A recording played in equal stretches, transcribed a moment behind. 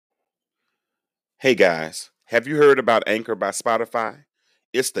Hey guys, have you heard about Anchor by Spotify?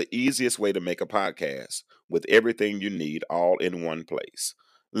 It's the easiest way to make a podcast with everything you need all in one place.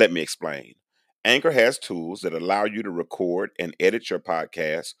 Let me explain. Anchor has tools that allow you to record and edit your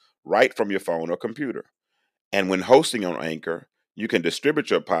podcast right from your phone or computer. And when hosting on Anchor, you can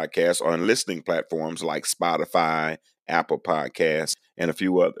distribute your podcast on listening platforms like Spotify, Apple Podcasts, and a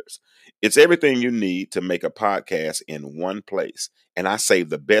few others. It's everything you need to make a podcast in one place. And I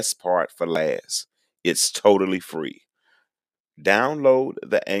save the best part for last. It's totally free. Download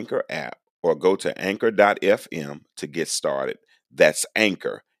the Anchor app or go to anchor.fm to get started. That's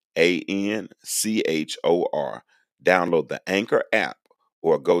Anchor, Anchor. Download the Anchor app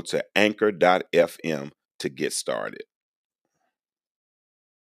or go to anchor.fm to get started.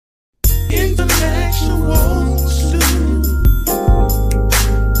 Intellectual stew.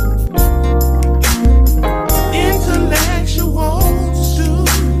 Intellectual stew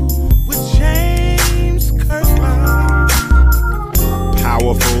with James Kirkland.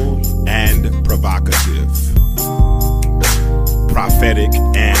 Powerful and provocative, prophetic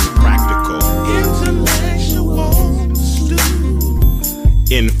and practical, Intellectual stew.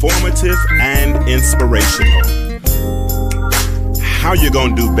 informative and inspirational. How you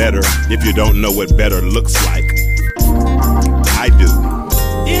gonna do better if you don't know what better looks like? I do.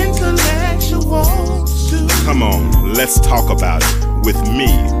 Intellectual stew. Come on, let's talk about it with me,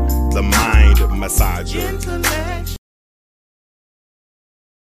 the mind massager. Intellectual.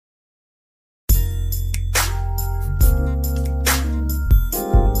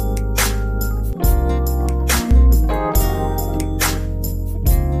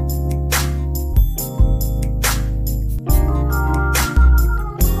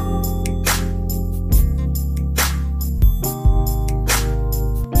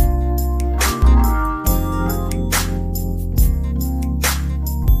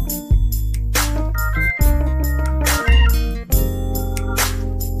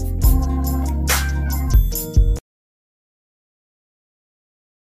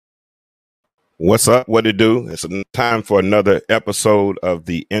 What's up? What it do? It's time for another episode of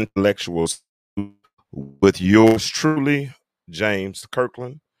the Intellectuals with yours truly, James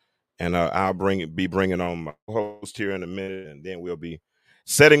Kirkland, and I'll be bringing on my host here in a minute, and then we'll be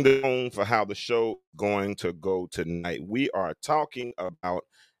setting the tone for how the show is going to go tonight. We are talking about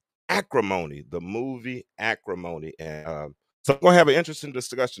Acrimony, the movie Acrimony, and so I'm gonna have an interesting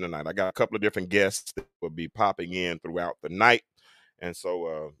discussion tonight. I got a couple of different guests that will be popping in throughout the night. And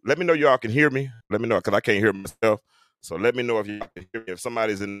so let me know y'all can hear me. Let me know because I can't hear myself. So let me know if you can hear me. If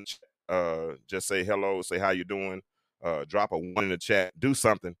somebody's in the chat, just say hello, say how you doing, drop a 1 in the chat, do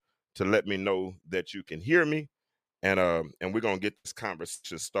something to let me know that you can hear me. And we're going to get this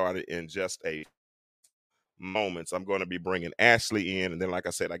conversation started in just a moments. I'm going to be bringing Ashley in. And then, like I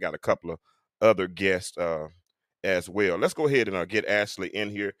said, I got a couple of other guests as well. Let's go ahead and get Ashley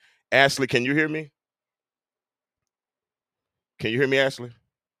in here. Ashley, can you hear me? Can you hear me, Ashley?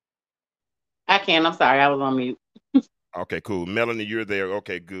 I can. I'm sorry. I was on mute. Okay, cool. Melanie, you're there.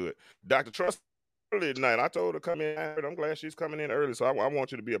 Okay, good. Dr. Trust, early tonight, I told her to come in. I'm glad she's coming in early, so I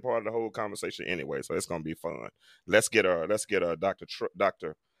want you to be a part of the whole conversation anyway. So it's gonna be fun. Let's get Dr.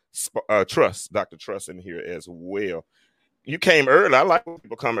 Trust in here as well. You came early. I like when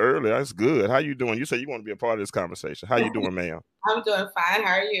people come early. That's good. How you doing? You said you want to be a part of this conversation. How you doing, ma'am? I'm doing fine.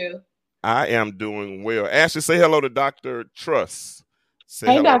 How are you? I am doing well. Ashley, say hello to Dr. Trust. Say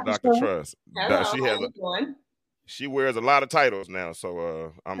Hey, hello, Dr. Dr. Trust. Hello. She How has you doing? She wears a lot of titles now,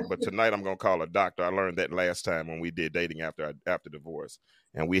 so but tonight I'm gonna call her doctor. I learned that last time when we did dating after divorce,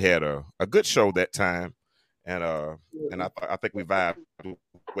 and we had a good show that time, and I think we vibed,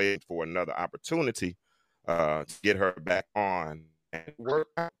 waiting for another opportunity to get her back on and work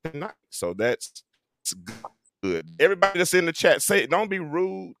out tonight. So that's good. Everybody that's in the chat, don't be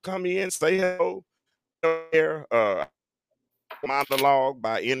rude. Come in, say hello. Here, monologue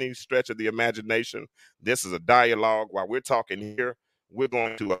by any stretch of the imagination. This is a dialogue. While we're talking here, we're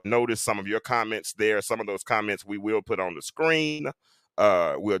going to notice some of your comments there. Some of those comments we will put on the screen.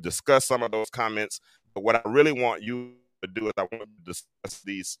 We'll discuss some of those comments. But what I really want you to do is I want to discuss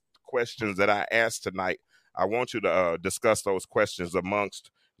these questions that I asked tonight. I want you to discuss those questions amongst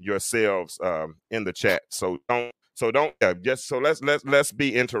yourselves in the chat. So let's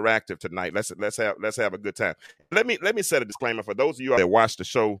be interactive tonight. Let's have a good time. Let me set a disclaimer for those of you all that watched the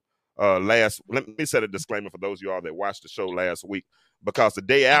show last week, because the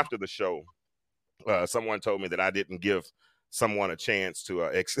day after the show, someone told me that I didn't give someone a chance to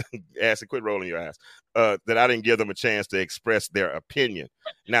Ashley, quit rolling your eyes, that I didn't give them a chance to express their opinion.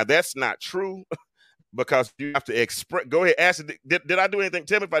 Now that's not true. because you have to express. Go ahead, ask it. Did I do anything?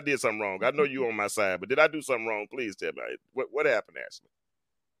 Tell me if I did something wrong. I know you on my side, but did I do something wrong? Please tell me. What happened, Ashley?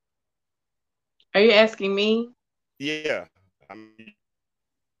 Are you asking me? Yeah.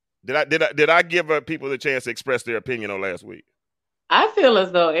 Did I give people the chance to express their opinion on last week? I feel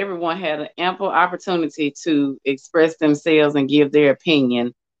as though everyone had an ample opportunity to express themselves and give their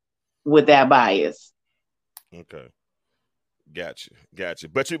opinion without bias. Okay. Gotcha.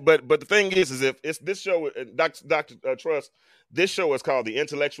 But the thing is if it's this show, Dr. Trust, this show is called The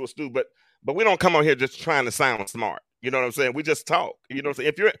Intellectual Stew, but we don't come on here just trying to sound smart. You know what I'm saying? We just talk. You know what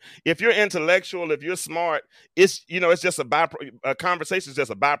I'm saying? If you're intellectual, if you're smart, it's it's just a conversation is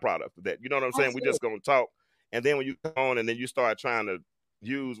just a byproduct of that. You know what I'm saying? We just gonna talk, and then when you come on and then you start trying to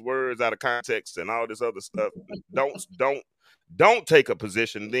use words out of context and all this other stuff, don't take a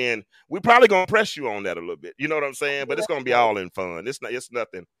position, then we're probably gonna press you on that a little bit. You know what I'm saying? But it's gonna be all in fun. It's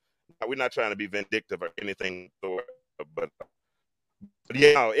nothing. We're not trying to be vindictive or anything. But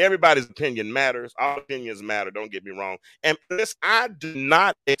yeah, everybody's opinion matters. All opinions matter. Don't get me wrong. And listen, I do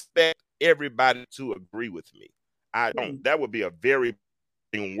not expect everybody to agree with me. I don't. That would be a very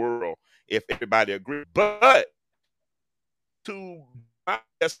world if everybody agreed. But to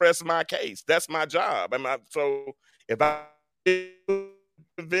express my case, that's my job. So if I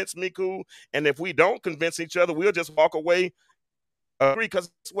convince me, cool. And if we don't convince each other, we'll just walk away. Agree,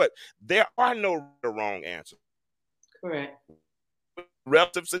 because guess what? There are no wrong answers. Correct.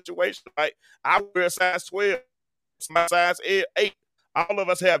 Relative situation, right? I wear a size 12, it's my size 8. All of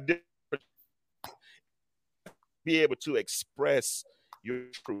us have different. Be able to express your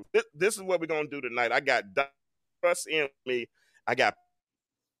truth. This is what we're gonna do tonight. I got Trust in me. I got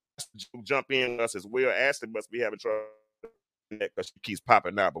jump in with us as well. Ashley must be having trouble because she keeps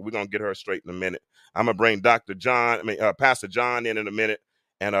popping out, but we're gonna get her straight in a minute. I'm gonna bring Pastor John in a minute,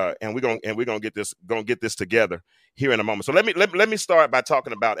 and we're gonna get this together here in a moment. So let me start by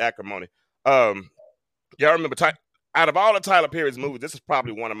talking about Acrimony. Y'all remember out of all the Tyler Perry's movies, this is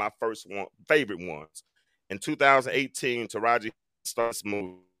probably one of my favorite ones. In 2018, Taraji started this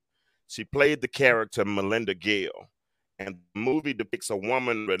movie. She played the character Melinda Gale, and the movie depicts a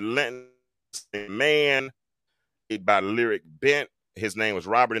woman relentless man by Lyric Bent. His name was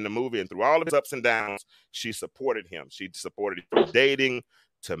Robert in the movie, and through all of his ups and downs, she supported him. She supported him from dating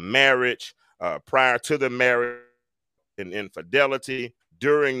to marriage, prior to the marriage, and infidelity.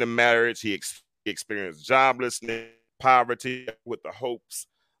 During the marriage, he experienced joblessness, poverty, with the hopes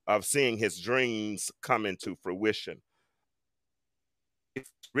of seeing his dreams come into fruition.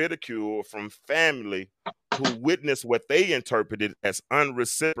 Ridicule from family who witnessed what they interpreted as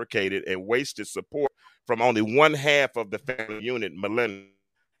unreciprocated and wasted support from only one half of the family unit, Melinda.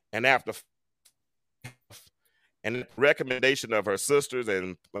 And after the recommendation of her sisters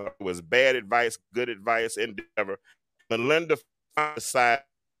and was bad advice, good advice, endeavor, Melinda found the side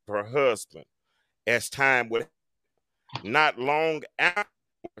of her husband as time would not long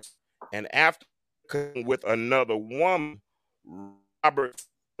afterwards, and after with another woman, Robert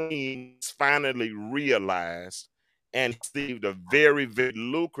finally realized and received a very, very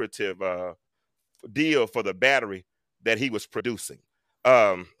lucrative deal for the battery that he was producing.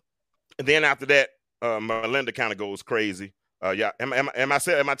 And then after that, Melinda kind of goes crazy. Yeah, am I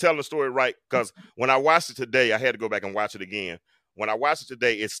telling the story right? Because when I watched it today, I had to go back and watch it again. When I watched it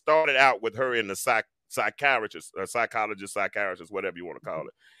today, it started out with her in the psychiatrist, whatever you want to call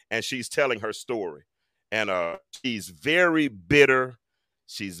it, and she's telling her story, and she's very bitter,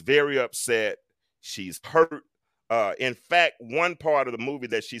 she's very upset, she's hurt. In fact, one part of the movie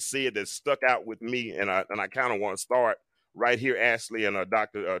that she said that stuck out with me, and I kind of want to start right here, Ashley and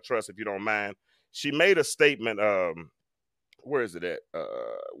Dr. Trust, if you don't mind. She made a statement. Where is it at?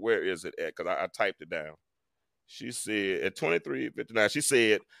 Because I typed it down. She said at 23:59, she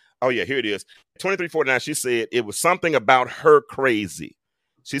said, oh yeah, here it is. 23:49, she said it was something about her crazy.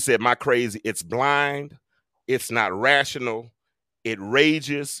 She said, my crazy, it's blind, it's not rational, it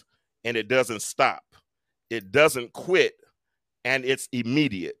rages, and it doesn't stop. It doesn't quit, and it's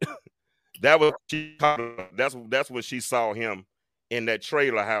immediate. That's when she saw him in that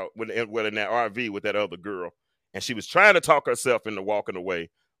trailer house, in that RV with that other girl. And she was trying to talk herself into walking away,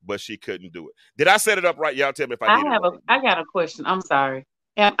 but she couldn't do it. Did I set it up right? Y'all tell me if I did it right. I got a question. I'm sorry.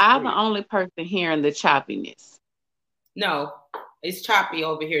 Am I the only person hearing the choppiness? No, it's choppy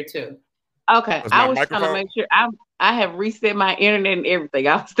over here too. Okay, I was trying to make sure. I have reset my internet and everything.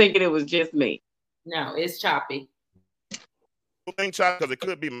 I was thinking it was just me. No, it's choppy. Because it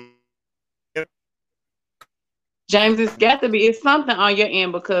could be. James, it's something on your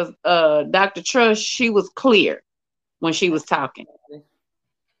end because Dr. Trust, she was clear when she was talking.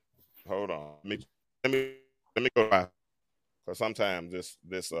 Hold on. let me go by, because sometimes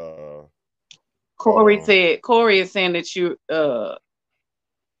this hold Corey on. said Corey is saying that you oh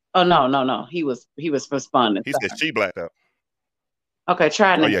no. He was responding. He said she blacked out. Okay,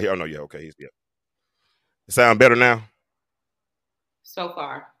 try Oh now. yeah, oh no, yeah, okay, he's It sound better now? So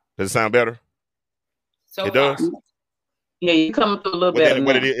far. Does it sound better? So It far. does? Yeah, you coming through a little Well, better then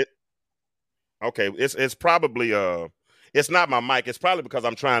what now. it is? Okay, it's probably it's not my mic. It's probably because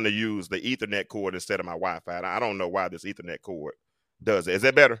I'm trying to use the Ethernet cord instead of my Wi-Fi. I don't know why this Ethernet cord does it. Is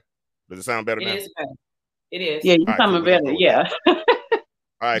that better? Does it sound better It now? is better. It is. Yeah, you All right, cool. coming We're gonna better. go with Yeah. that.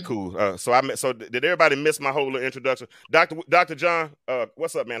 All right, cool. So did everybody miss my whole little introduction? Dr. John,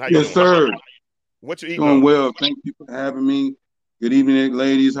 what's up, man? How you Yes, doing? sir. What you eating Doing on? well. Thank you for having me. Good evening,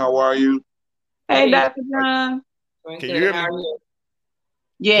 ladies. How are you? Hey, Hey. Dr. John. Doing Can good. you hear How me? are you?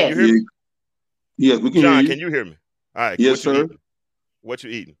 Can you Yes. hear me? Yes, we can hear John, you. can you hear me? All right, Yes, what you sir. eating? What you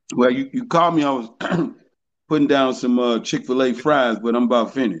eating? Well, you called me. I was putting down some Chick-fil-A fries, but I'm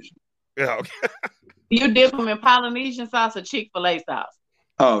about finished. Yeah, okay. You dip them in Polynesian sauce or Chick-fil-A sauce?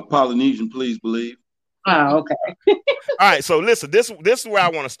 Polynesian, please believe. Oh, okay. All right, so listen, this is where I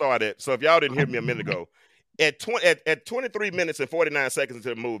want to start at. So if y'all didn't hear me a minute ago, at 23 minutes and 49 seconds into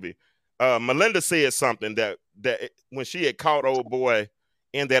the movie, Melinda said something that when she had caught old boy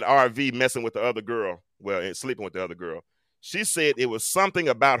in that RV messing with the other girl, and sleeping with the other girl, she said it was something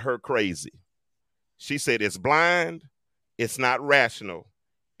about her crazy. She said it's blind, it's not rational,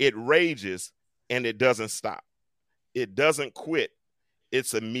 it rages, and it doesn't stop. It doesn't quit.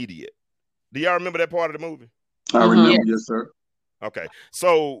 It's immediate. Do y'all remember that part of the movie? I Mhm. remember. Yes, sir. Okay,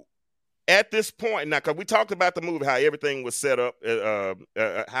 so at this point now, because we talked about the movie, how everything was set up,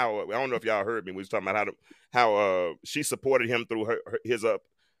 how I don't know if y'all heard me. We was talking about how she supported him through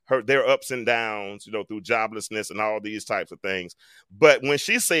their ups and downs, through joblessness and all these types of things. But when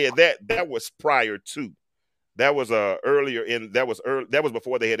she said that was prior to. That was that was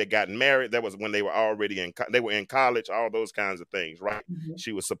before they had gotten married. That was when they were already in college, all those kinds of things, right? Mhm.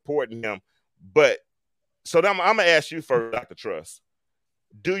 She was supporting him. But so I'm gonna ask you first, Dr. Truss.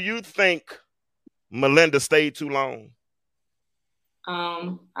 Do you think Melinda stayed too long?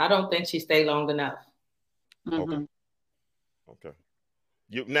 I don't think she stayed long enough. Mhm. Okay.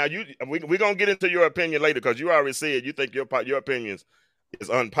 We're gonna get into your opinion later, because you already said you think your opinions is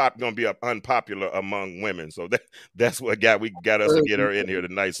gonna be unpopular among women. So that's what got us to get her in here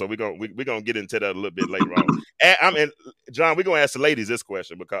tonight. So we're gonna get into that a little bit later on. And John, we're gonna ask the ladies this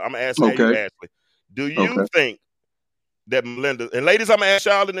question, because I'm gonna ask you, Okay. Ashley. Do you Okay. think that Melinda, and ladies, I'm gonna ask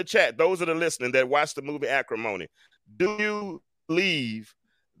y'all in the chat, those that are listening that watched the movie Acrimony, do you believe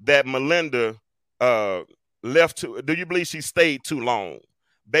that Melinda do you believe she stayed too long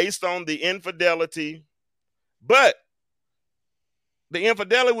based on the infidelity? But the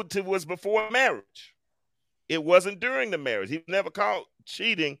infidelity was before marriage. It wasn't during the marriage. He was never caught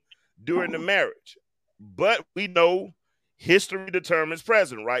cheating during the marriage. But we know history determines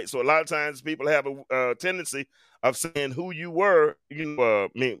present, right? So a lot of times people have a tendency of saying who you were.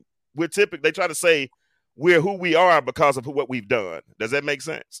 We're typically, they try to say we're who we are because of what we've done. Does that make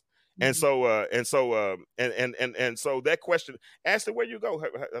sense? And so that question, Ashley, where you go?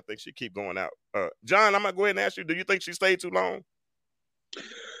 I think she keep going out. John, I'm gonna go ahead and ask you. Do you think she stayed too long?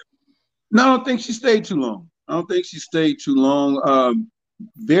 No, I don't think she stayed too long. I don't think she stayed too long.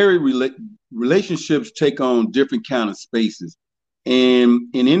 Relationships take on different kind of spaces, and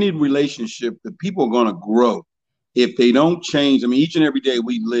in any relationship, the people are going to grow. If they don't change, I mean, each and every day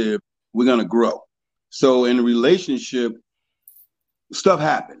we live, we're going to grow. So in a relationship, stuff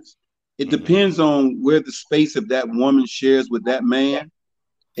happens. It depends on where the space of that woman shares with that man.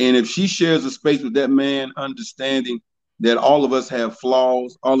 And if she shares a space with that man, understanding that all of us have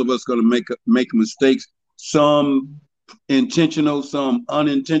flaws, all of us going to make mistakes, some intentional, some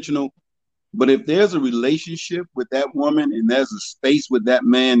unintentional. But if there's a relationship with that woman and there's a space with that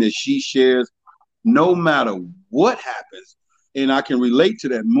man that she shares, no matter what happens, and I can relate to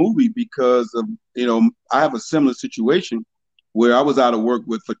that movie because of, I have a similar situation where I was out of work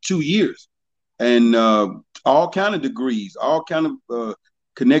for 2 years, and all kind of degrees, all kind of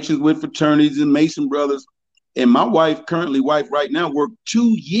connections with fraternities and Mason brothers. And my wife, currently wife right now, worked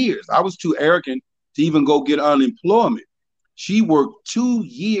 2 years. I was too arrogant to even go get unemployment. She worked 2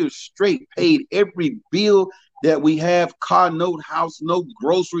 years straight, paid every bill that we have, car note, house note,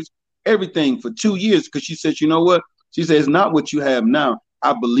 groceries, everything for 2 years, because she said, you know what? She said, it's not what you have now.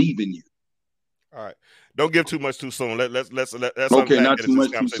 I believe in you. All right. Don't give too much too soon. Let's Okay, unpack not that too in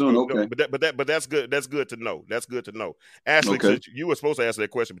this much too conversation. soon. Okay. But that's good. That's good to know. That's good to know. Ashley, Okay. since you were supposed to answer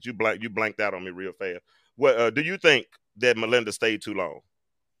that question, but you blanked out on me real fast. What do you think that Melinda stayed too long?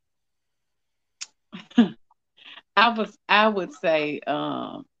 I would say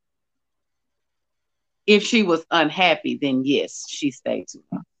if she was unhappy, then yes, she stayed too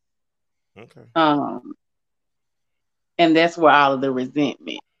long. Okay. And that's where all of the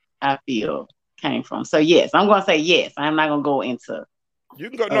resentment I feel came from. So yes, I'm gonna say yes. I'm not gonna go into You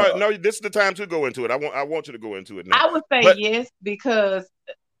can go. No. This is the time to go into it. I want you to go into it now. I would say But yes, because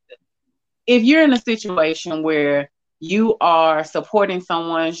if you're in a situation where you are supporting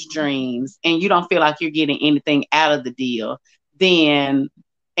someone's dreams and you don't feel like you're getting anything out of the deal, then,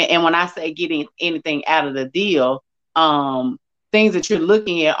 and when I say getting anything out of the deal, things that you're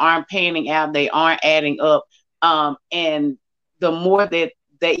looking at aren't panning out, they aren't adding up. And the more that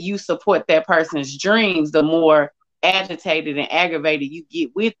you support that person's dreams, the more agitated and aggravated you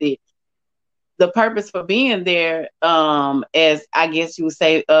get with it. The purpose for being there, as I guess you would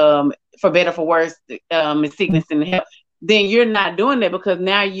say, for better for worse, is sickness and health. Then you're not doing that, because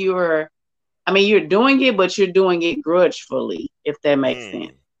now you're doing it, but you're doing it grudgefully, if that makes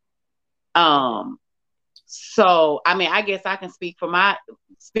sense. So I guess I can speak to my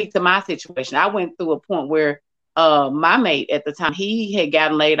situation. I went through a point where my mate at the time, he had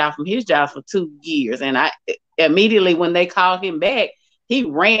gotten laid off from his job for 2 years, and I immediately, when they called him back, he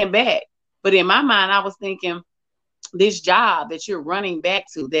ran back. But in my mind, I was thinking, this job that you're running back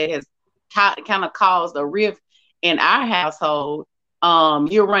to that has kind of caused a rift in our household,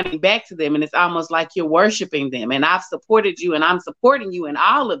 you're running back to them, and it's almost like you're worshiping them. And I've supported you, and I'm supporting you in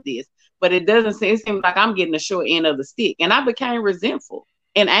all of this, but it seems like I'm getting the short end of the stick. And I became resentful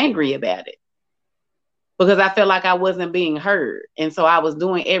and angry about it, because I felt like I wasn't being heard. And so I was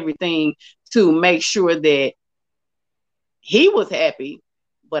doing everything to make sure that he was happy,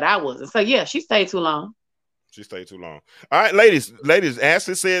 but I wasn't. So yeah, she stayed too long. She stayed too long. All right, ladies.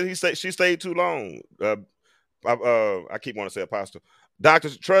 Ashley said she stayed too long. I keep wanting to say Apostle.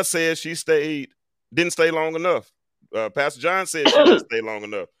 Dr. Trust says didn't stay long enough. Pastor John said she didn't stay long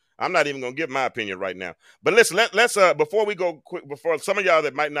enough. I'm not even gonna give my opinion right now. But listen, let's before we go quick, before some of y'all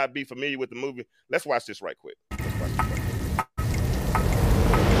that might not be familiar with the movie, let's watch this right quick.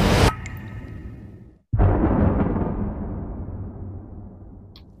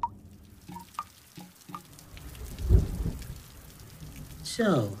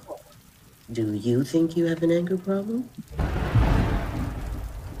 So, do you think you have an anger problem?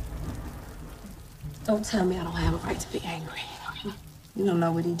 Don't tell me I don't have a right to be angry. You don't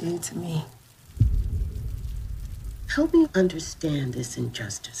know what he did to me. Help me understand this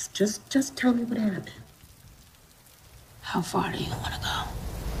injustice. Just tell me what happened. How far do you want to go?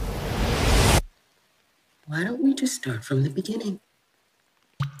 Why don't we just start from the beginning?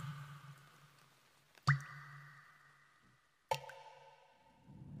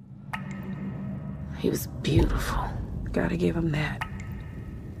 He was beautiful. Gotta give him that.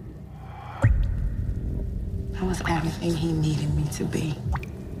 I was everything he needed me to be.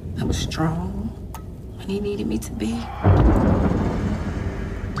 I was strong when he needed me to be.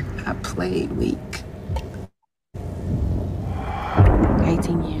 I played weak.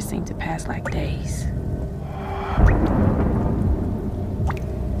 18 years seemed to pass like days.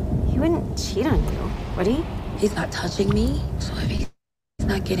 He wouldn't cheat on you, would he? He's not touching me, so if he's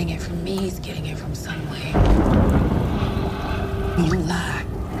not getting it from me, he's getting it from somewhere. You lie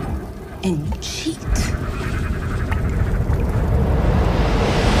and you cheat.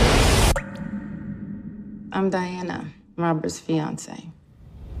 I'm Diana, Robert's fiance.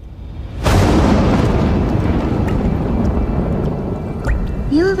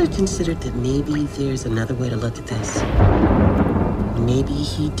 You ever considered that maybe there's another way to look at this? Maybe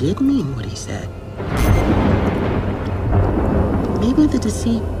he did mean what he said. Maybe the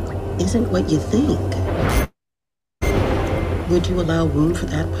deceit isn't what you think. Would you allow room for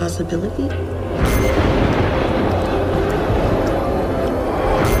that possibility?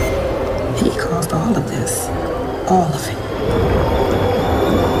 He caused all of this. All of it.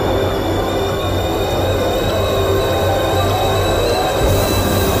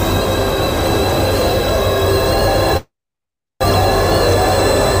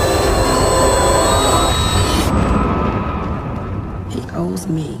 He owes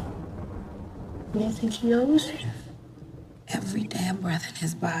me. What do you think he owes you? Every damn breath in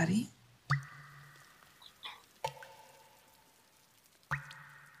his body.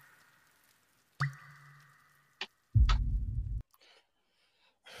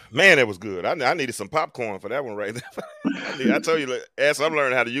 Man, that was good. I needed some popcorn for that one right there. I told you, as I'm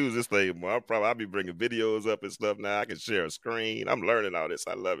learning how to use this thing, I'll be bringing videos up and stuff now. I can share a screen. I'm learning all this.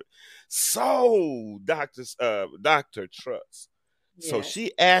 I love it. So, Dr. Trust. Yes. So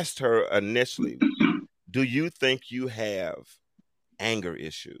she asked her initially, do you think you have anger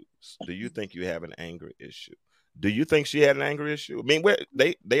issues? Do you think you have an anger issue? Do you think she had an anger issue? I mean,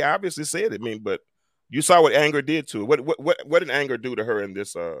 they obviously said it. I mean, but you saw what anger did to her. What did anger do to her in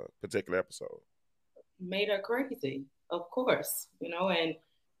this particular episode? Made her crazy, of course,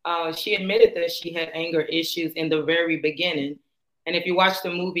 and she admitted that she had anger issues in the very beginning. And if you watch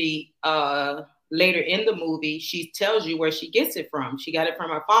the movie, later in the movie, she tells you where she gets it from. She got it from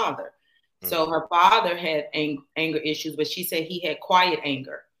her father. So her father had anger issues, but she said he had quiet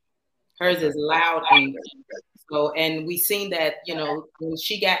anger. Hers is loud anger. So, and we seen that, when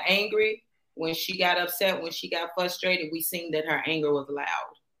she got angry, when she got upset, when she got frustrated, we seen that her anger was loud.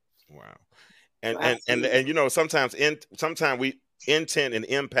 Wow. And sometimes we intent and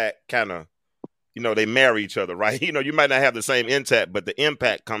impact kind of, they marry each other, right? You might not have the same intent, but the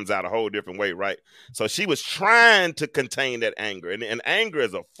impact comes out a whole different way, right? So she was trying to contain that anger, and anger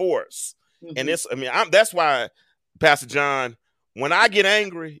is a force. Mm-hmm. And that's why, Pastor John, when I get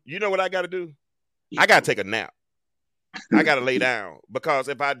angry, you know what I got to do? I got to take a nap. I got to lay down, because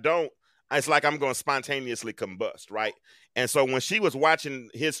if I don't, it's like I'm going to spontaneously combust, right? And so when she was watching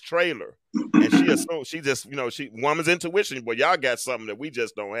his trailer, and she assumed, she just, woman's intuition, well, y'all got something that we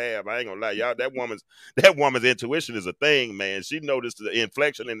just don't have. I ain't gonna lie, y'all, that woman's intuition is a thing, man. She noticed the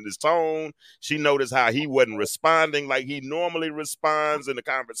inflection in his tone. She noticed how he wasn't responding like he normally responds in the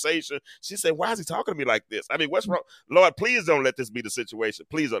conversation. She said, why is he talking to me like this? I mean, what's wrong? Lord, please don't let this be the situation.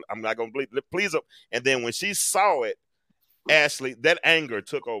 Please, I'm not gonna believe, please. And then when she saw it, Ashley, that anger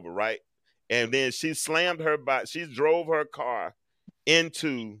took over, right? And then she slammed her body. She drove her car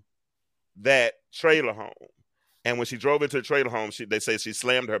into that trailer home. And when she drove into the trailer home, they say she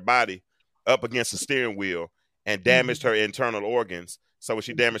slammed her body up against the steering wheel and damaged her internal organs. So when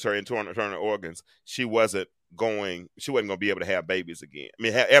she damaged her internal organs, she wasn't going to be able to have babies again. I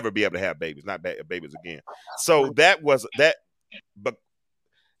mean, ever be able to have babies, not babies again. So but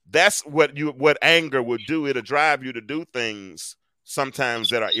that's what anger would do. It'll drive you to do things sometimes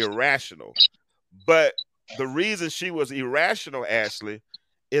that are irrational. But the reason she was irrational, Ashley,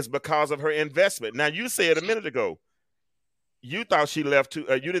 is because of her investment. Now, you said a minute ago, you thought she left too.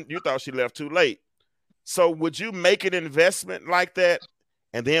 You thought she left too late. So, would you make an investment like that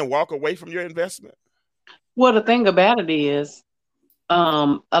and then walk away from your investment? Well, the thing about it is,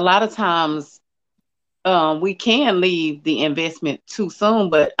 a lot of times, we can leave the investment too soon.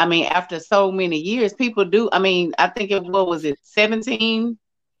 But I mean, after so many years, people do. I mean, I think what was it, 17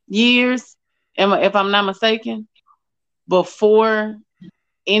 years, if I'm not mistaken, before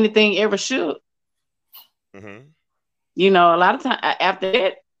anything ever should. Mm-hmm. A lot of time after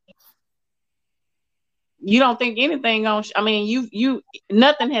that, you don't think anything on. I mean,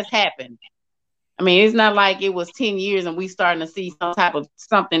 nothing has happened. I mean, it's not like it was 10 years and we starting to see some type of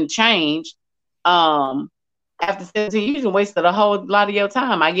something change. After 17 years, you wasted a whole lot of your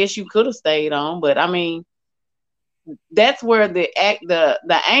time. I guess you could have stayed on, but I mean, that's where the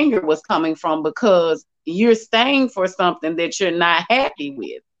anger was coming from, because you're staying for something that you're not happy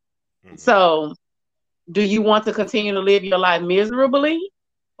with. Mm-hmm. So, do you want to continue to live your life miserably,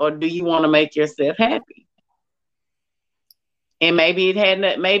 or do you want to make yourself happy? And maybe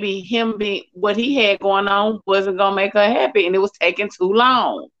maybe him being what he had going on wasn't gonna make her happy, and it was taking too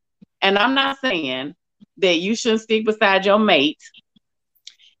long. And I'm not saying that you shouldn't stick beside your mate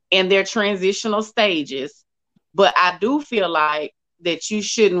in their transitional stages, but I do feel like that you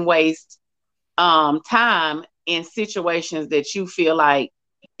shouldn't waste time in situations that you feel like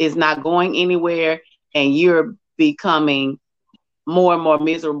is not going anywhere, and you're becoming more and more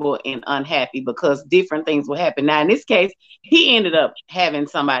miserable and unhappy because different things will happen. Now, in this case, he ended up having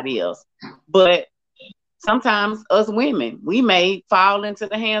somebody else, but sometimes us women, we may fall into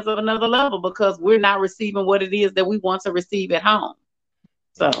the hands of another lover because we're not receiving what it is that we want to receive at home.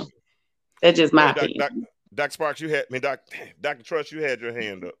 So that's just my opinion. Dr. Sparks, Dr. Trust, you had your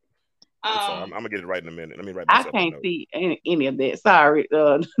hand up. I'm gonna get it right in a minute. Let me write. I can't see any of that. Sorry,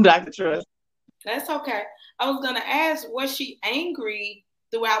 Dr. Trust. That's okay. I was gonna ask, was she angry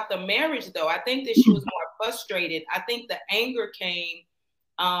throughout the marriage though? I think that she was more frustrated. I think the anger came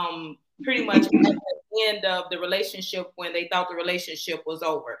pretty much at the end of the relationship, when they thought the relationship was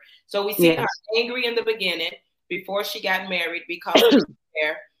over. So we see her angry in the beginning before she got married because she was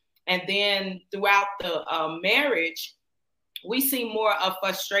there. And then throughout the marriage, we see more of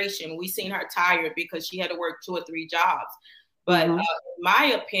frustration. We seen her tired because she had to work 2 or 3 jobs. But in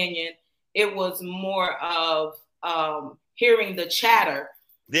my opinion, it was more of hearing the chatter.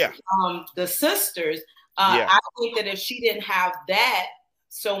 Yeah. The sisters. I think that if she didn't have that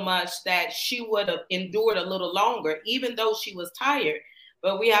so much, that she would have endured a little longer, even though she was tired.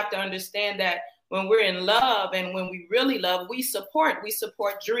 But we have to understand that when we're in love and when we really love, we support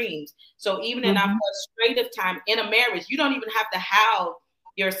dreams. So even in our frustrative time in a marriage, you don't even have to have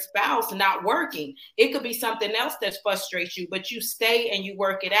your spouse not working. It could be something else that frustrates you, but you stay and you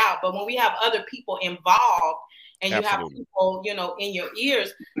work it out. But when we have other people involved and you have people, in your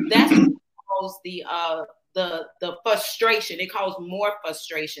ears, that's what causes the frustration. It causes more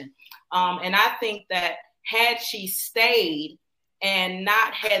frustration. And I think that had she stayed and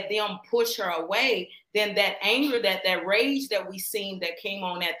not had them push her away, then that anger, that rage that we seen that came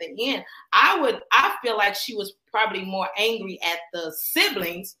on at the end, I feel like she was probably more angry at the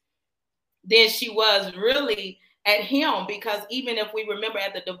siblings than she was really at him, because even if we remember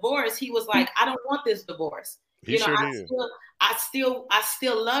at the divorce, he was like, I don't want this divorce. He sure did. I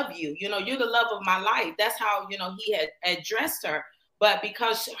still love you. You're the love of my life. That's how, he had addressed her. But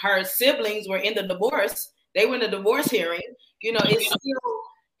because her siblings were in the divorce, they were in the divorce hearing,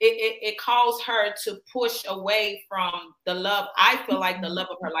 it caused her to push away from the love. I feel like the love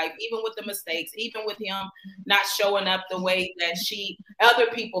of her life, even with the mistakes, even with him not showing up the way that other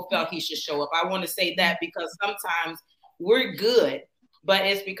people felt he should show up. I want to say that because sometimes we're good, but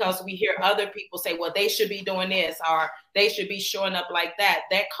it's because we hear other people say, well, they should be doing this or they should be showing up like that.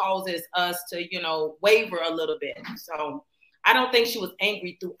 That causes us to, waver a little bit. So I don't think she was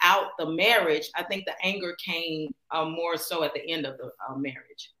angry throughout the marriage. I think the anger came more so at the end of the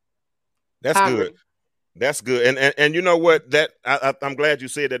marriage. That's good. That's good. And you know what? I'm glad you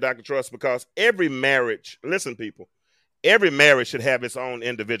said that, Dr. Truss, because every marriage, listen, people, every marriage should have its own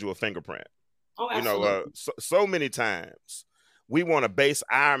individual fingerprint. Oh, absolutely. So many times we want to base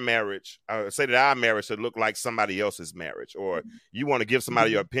our marriage, say that our marriage should look like somebody else's marriage, or you want to give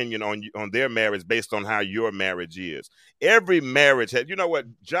somebody your opinion on their marriage based on how your marriage is. Every marriage has,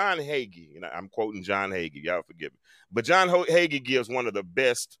 John Hagee, I'm quoting John Hagee, y'all forgive me, but John Hagee gives one of the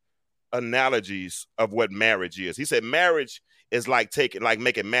best analogies of what marriage is. He said marriage is like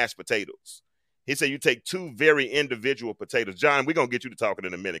making mashed potatoes. He said you take two very individual potatoes. John, we're gonna get you to talking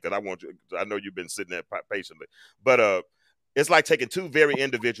in a minute because I know you've been sitting there patiently, but it's like taking two very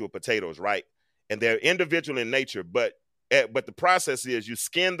individual potatoes, right? And they're individual in nature, but the process is you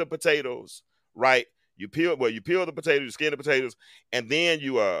skin the potatoes, right? You peel the potatoes, you skin the potatoes, and then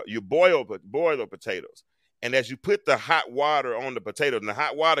you boil the potatoes. And as you put the hot water on the potatoes, and the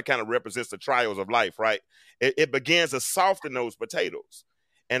hot water kind of represents the trials of life, right? It begins to soften those potatoes.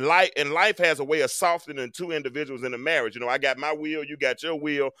 And life has a way of softening two individuals in a marriage. I got my will, you got your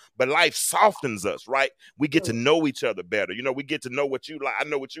will, but life softens us, right? We get to know each other better. We get to know what you like. I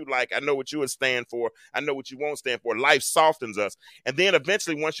know what you like. I know what you would stand for. I know what you won't stand for. Life softens us. And then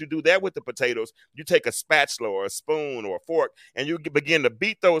eventually, once you do that with the potatoes, you take a spatula or a spoon or a fork, and you begin to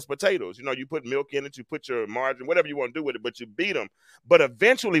beat those potatoes. You put milk in it, you put your margarine, whatever you want to do with it, but you beat them. But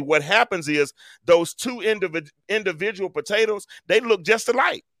eventually what happens is those two individual potatoes, they look just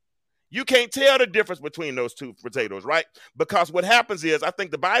alike. You can't tell the difference between those two potatoes, right? Because what happens is, I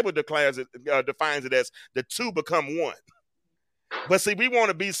think the Bible defines it as the two become one. But see, we want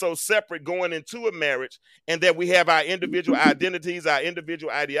to be so separate going into a marriage, and that we have our individual identities, our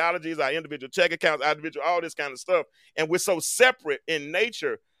individual ideologies, our individual check accounts, our individual, all this kind of stuff. And we're so separate in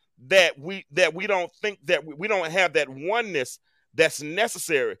nature that we don't think that we don't have that oneness that's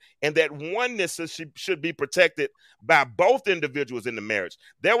necessary, and that oneness should be protected by both individuals in the marriage.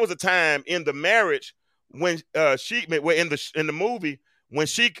 There was a time in the marriage when in the movie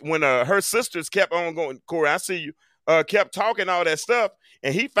when her sisters kept on going, Corey, I see you, kept talking all that stuff,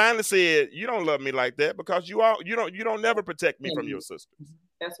 and he finally said, "You don't love me like that because you don't never protect me from your sisters."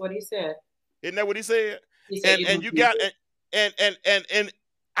 That's what he said. Isn't that what he said? He said and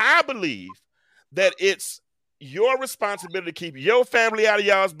I believe that it's your responsibility to keep your family out of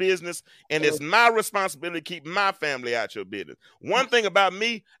y'all's business, and it's my responsibility to keep my family out your business. One thing about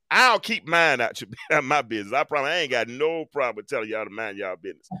me, I'll keep mine out my business. I ain't got no problem with telling y'all to mind y'all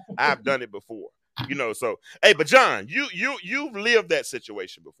business. I've done it before, So, hey, but John, you've lived that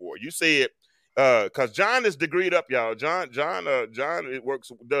situation before. You said, because John is degreed up, y'all. John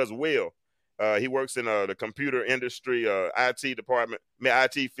does well. He works in the computer industry, IT department,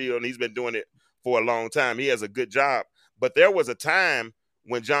 IT field, and he's been doing it for a long time. He has a good job, but there was a time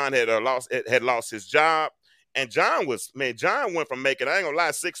when John had lost his job, and John went from making, I ain't gonna lie,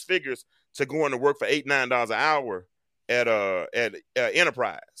 6 figures to going to work for $8-9 an hour at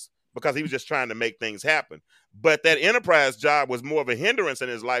Enterprise, because he was just trying to make things happen. But that Enterprise job was more of a hindrance in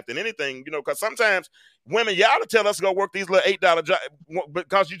his life than anything, because sometimes women, y'all to tell us to go work these little $8 jobs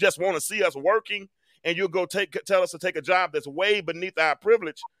because you just want to see us working, and you'll go tell us to take a job that's way beneath our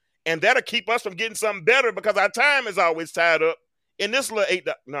privilege. And that'll keep us from getting something better, because our time is always tied up in this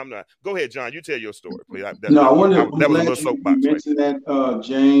little no, I'm not. Go ahead, John. You tell your story, please. I'm glad was a little you soapbox. mentioned that,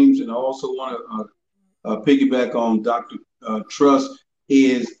 James, and I also want to piggyback on Dr. Trust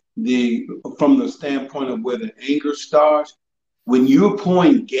is from the standpoint of where the anger starts. When you're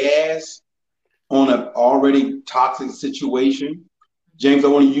pouring gas on an already toxic situation, James, I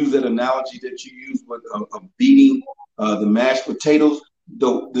want to use that analogy that you used with beating the mashed potatoes.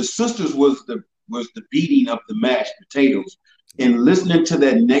 The sisters was the beating of the mashed potatoes and listening to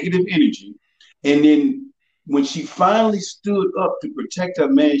that negative energy. And then when she finally stood up to protect her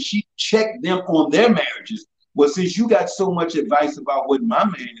man, she checked them on their marriages. Well, since you got so much advice about what my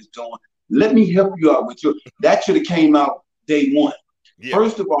man is doing, let me help you out with your. That should have came out day one. Yeah.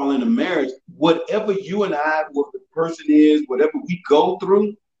 First of all, in a marriage, whatever you and I, what the person is, whatever we go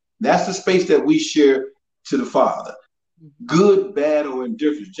through, that's the space that we share to the Father. Good, bad, or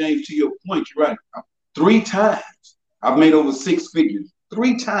indifferent. James, to your point, you're right. 3 times I've made over 6 figures.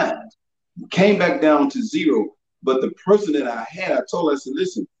 3 times. Came back down to 0. But the person that I had, I told her, I said,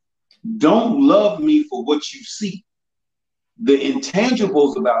 listen, don't love me for what you see. The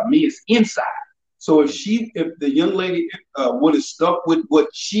intangibles about me is inside. So if the young lady would have stuck with what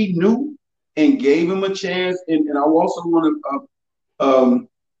she knew and gave him a chance, and I also want to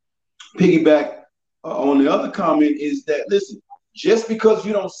piggyback on the other comment is that, listen, just because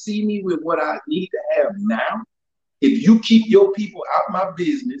you don't see me with what I need to have now, if you keep your people out my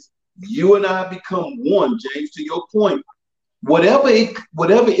business, you and I become one, James, to your point. Whatever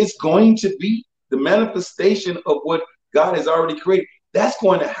it's going to be, the manifestation of what God has already created, that's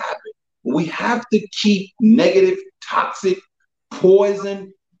going to happen. We have to keep negative, toxic,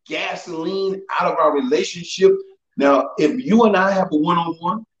 poison, gasoline out of our relationship. Now, if you and I have a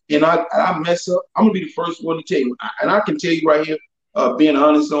one-on-one and I mess up, I'm gonna be the first one to tell you. And I can tell you right here, being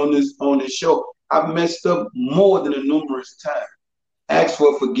honest on this show, I've messed up more than a numerous time. Ask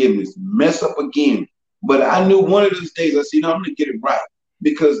for forgiveness, mess up again. But I knew one of those days I said, I'm gonna get it right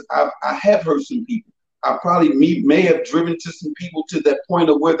because I have hurt some people. I probably may have driven to some people to that point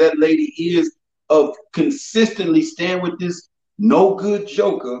of where that lady is of consistently staying with this no good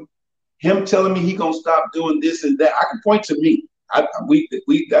joker, him telling me he gonna stop doing this and that. I can point to me.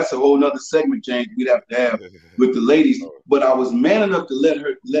 We that's a whole nother segment, James, we'd have to have with the ladies. But I was man enough to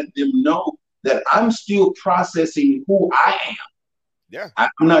let them know that I'm still processing who I am. Yeah.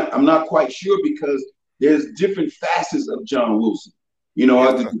 I'm not quite sure because there's different facets of John Wilson. You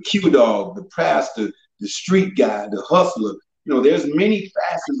know, the Q dog, the pastor, the street guy, the hustler. You know, there's many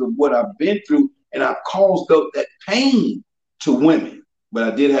facets of what I've been through, and I've caused up that pain to women. But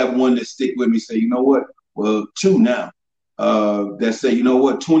I did have one that stick with me, say, you know what? Well, 2 now. That say, you know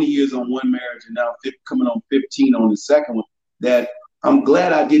what? 20 years on one marriage, and now coming on 15 on the second one. That I'm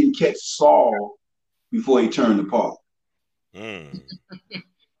glad I didn't catch Saul before he turned to Paul. I'm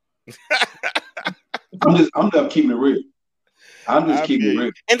keeping it real. I'm just keeping it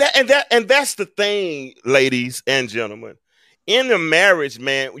real. And that's the thing, ladies and gentlemen. In the marriage,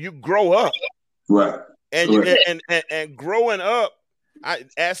 man, you grow up. Right. And growing up,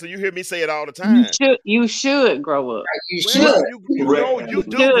 Ashley, you hear me say it all the time. You should grow up. You should. You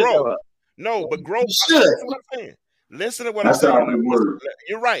do grow up. No, but grow up. Listen to what I'm saying. Listen to what I'm saying.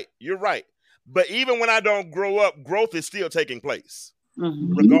 You're right. But even when I don't grow up, growth is still taking place.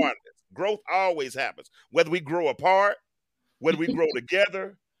 Mm-hmm. Regardless. Growth always happens. Whether we grow apart, whether we grow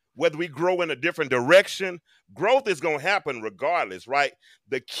together, whether we grow in a different direction, growth is going to happen regardless, right?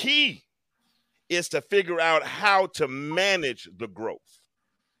 The key is to figure out how to manage the growth.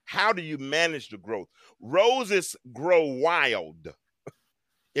 How do you manage the growth? Roses grow wild.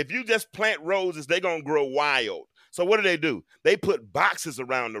 If you just plant roses, they're going to grow wild. So what do? They put boxes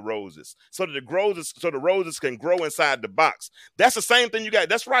around the roses so that the roses can grow inside the box. That's the same thing you got.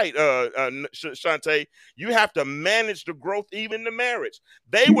 That's right, Shantae. You have to manage the growth, even the marriage.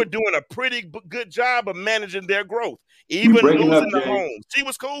 They were doing a pretty good job of managing their growth, even losing the home. She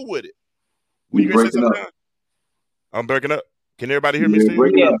was cool with it. I'm breaking up. Can everybody hear me, Steve?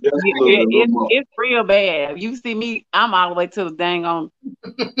 Yeah, it's real bad. You see me, I'm all the way to the dang on.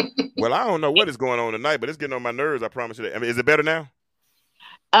 Well, I don't know what is going on tonight, but it's getting on my nerves. I promise you that. I mean, is it better now?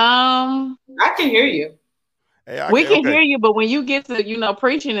 I can hear you. Hey, we can hear you, but when you get to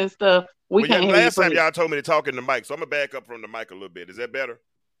preaching and stuff, we can't hear you. Last time y'all told me to talk in the mic, so I'm gonna back up from the mic a little bit. Is that better?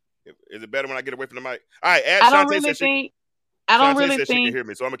 Is it better when I get away from the mic? All right, I don't really think she can hear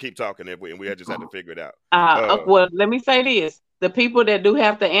me, so I'm gonna keep talking, and we just have to figure it out. Well, let me say this: the people that do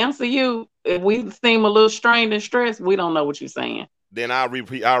have to answer you, if we seem a little strained and stressed, we don't know what you're saying. Then I'll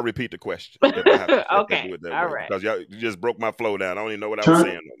repeat the question. Okay, all right. Because you just broke my flow down. I don't even know what I was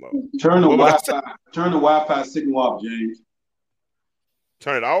saying no more. Turn the Wi-Fi signal off, James.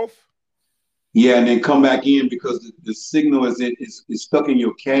 Turn it off? Yeah, and then come back in because the signal is stuck in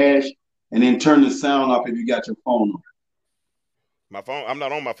your cache, and then turn the sound off if you got your phone on. My phone, I'm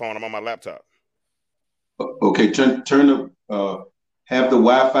not on my phone, I'm on my laptop. Okay, turn the have the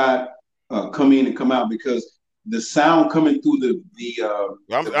Wi-Fi come in and come out because the sound coming through the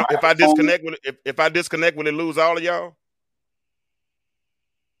if I disconnect with it, if I disconnect, will it lose all of y'all?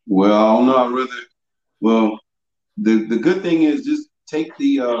 Well, I don't know. I'd rather. Well, the good thing is just take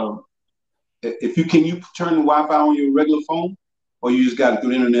the if you turn the Wi-Fi on your regular phone, or you just got it through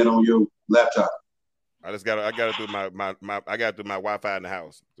the internet on your laptop. I got it through my I got it through my Wi-Fi in the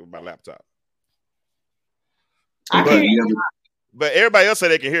house through my laptop. But everybody else say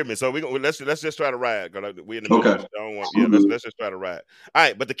they can hear me, so let's just try to ride. We in the middle. Okay. I don't want, let's just try to ride. All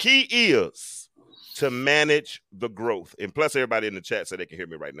right, but the key is to manage the growth, and plus everybody in the chat said they can hear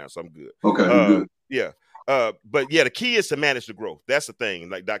me right now, so I'm good. Okay, good. Yeah. But yeah, the key is to manage the growth. That's the thing.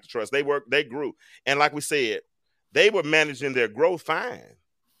 Like Dr. Trust, they grew, and like we said, they were managing their growth fine.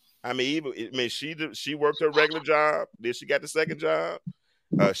 I mean, she worked her regular job, then she got the second job.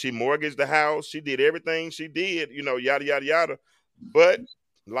 She mortgaged the house. She did everything she did, yada yada yada. But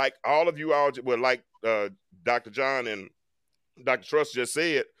like all of you all, well, like Dr. John and Dr. Trust just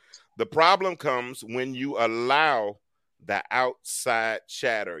said, the problem comes when you allow the outside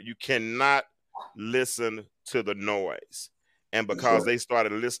chatter. You cannot listen to the noise. And because they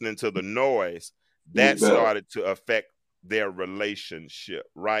started listening to the noise, that started to affect their relationship,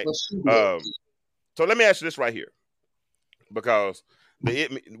 right? So let me ask you this right here. Because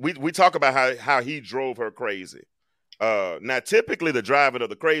we talk about how he drove her crazy. Now, typically, the driving of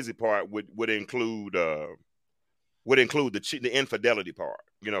the crazy part would include the infidelity part,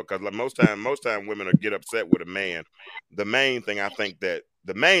 because like most time women will get upset with a man. The main thing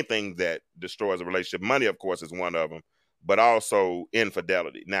that destroys a relationship, money, of course, is one of them, but also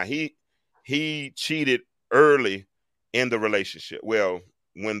infidelity. Now, he cheated early in the relationship. Well,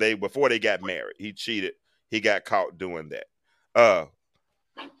 before they got married, he cheated. He got caught doing that.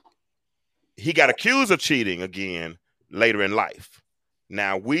 He got accused of cheating again later in life.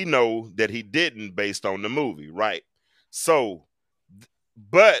 Now, we know that he didn't based on the movie, right? So,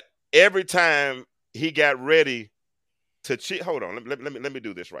 but every time he got ready to cheat, hold on, let me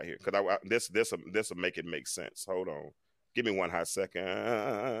do this right here, because this will make it make sense. Hold on, give me one hot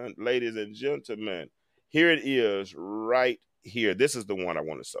second, ladies and gentlemen. Here it is, right here. This is the one I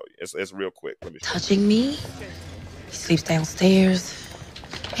want to show you. It's real quick. Let me touching me. He sleeps downstairs.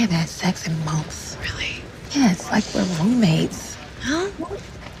 We haven't had sex in months. Really? Yeah, it's like we're roommates. Huh?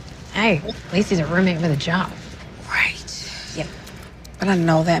 Hey, at least he's a roommate with a job. Right. Yep. But I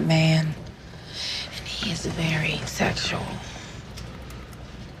know that man, and he is very sexual.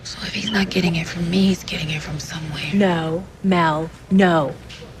 So if he's not getting it from me, he's getting it from somewhere. No, Mel, no.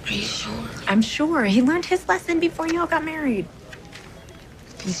 Are you sure? I'm sure. He learned his lesson before y'all got married.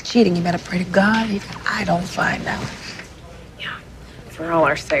 If he's cheating, you better pray to God I don't find out. Yeah, for all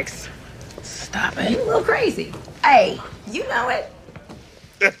our sakes. Stop it. You're a little crazy. Hey, you know it.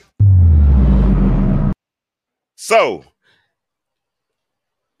 So,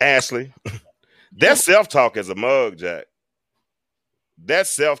 Ashley, that self-talk is a mug, Jack. That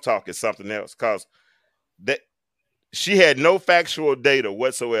self-talk is something else, because she had no factual data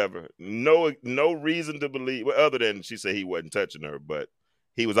whatsoever. No reason to believe, other than she said he wasn't touching her, but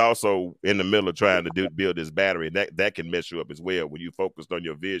he was also in the middle of trying to build this battery. That can mess you up as well when you focused on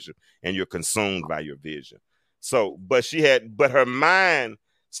your vision and you're consumed by your vision. So, but her mind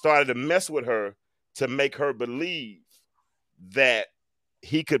started to mess with her to make her believe that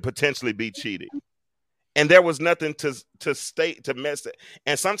he could potentially be cheating. And there was nothing to mess it.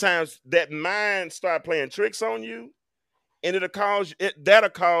 And sometimes that mind start playing tricks on you, and that'll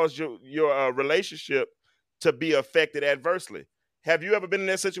cause your relationship to be affected adversely. Have you ever been in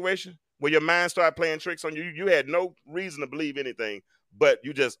that situation where your mind started playing tricks on you? You had no reason to believe anything, but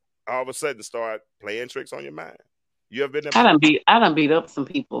you just all of a sudden start playing tricks on your mind. You ever been there? I done beat up some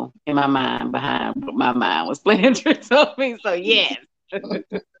people in my mind behind what my mind was playing tricks on me. So yes.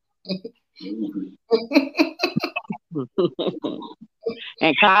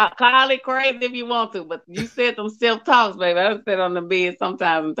 And call it crazy if you want to, but you said them self-talks, baby. I sat on the bed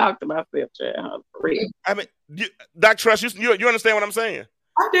sometimes and talked to myself, child, for real. I mean, Dr. Trust, you understand what I'm saying?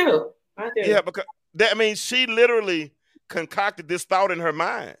 I do. Yeah, because she literally concocted this thought in her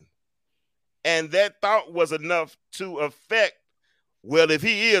mind. And that thought was enough to affect, well, if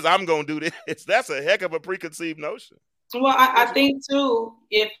he is, I'm going to do this. That's a heck of a preconceived notion. Well, I think, too,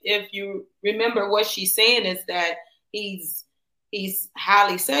 if you remember what she's saying is that he's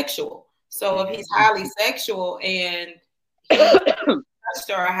highly sexual. So if he's highly sexual and he's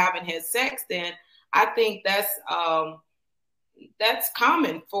touched her or haven't had sex, then I think that's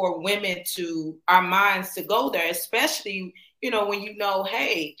common for women to our minds to go there, especially, when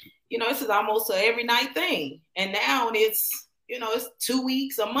hey, this is almost a every night thing. And now it's 2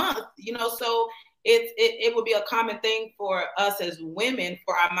 weeks, a month, so it would be a common thing for us as women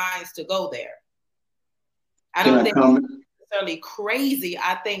for our minds to go there. I don't think it's necessarily crazy.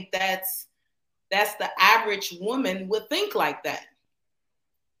 I think that's the average woman would think like that.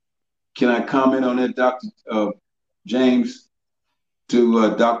 Can I comment on that, Dr. James,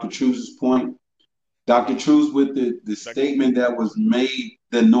 to Dr. Truce's point? Dr. Truce, with the statement that was made,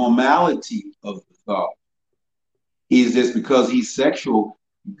 the normality of the thought is just because he's sexual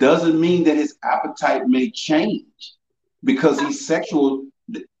doesn't mean that his appetite may change. Because he's sexual,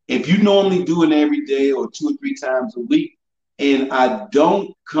 if you normally do it every day or 2 or 3 times a week, and I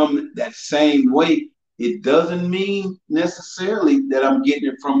don't come that same way, it doesn't mean necessarily that I'm getting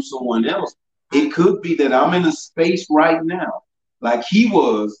it from someone else. It could be that I'm in a space right now, like he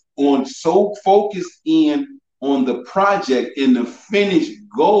was, on so focused in on the project and the finished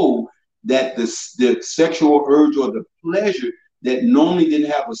goal that the sexual urge or the pleasure that normally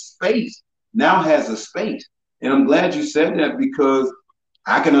didn't have a space now has a space. And I'm glad you said that, because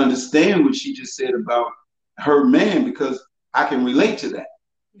I can understand what she just said about her man, because I can relate to that.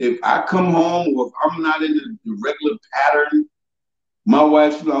 If I come home or if I'm not in the regular pattern, my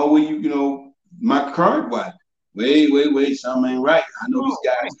wife's like, oh, well, my current wife, wait, something ain't right. I know this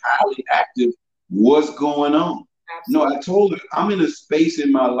guy is highly active. What's going on? Absolutely. No, I told her I'm in a space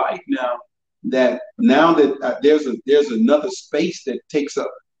in my life now that there's another space that takes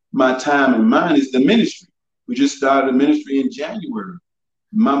up my time and mine is the ministry. We just started a ministry in January.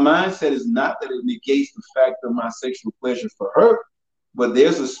 My mindset is not that it negates the fact of my sexual pleasure for her, but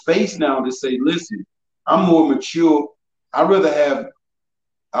there's a space now to say, listen, I'm more mature. I'll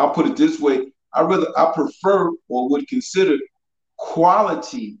put it this way, I prefer or would consider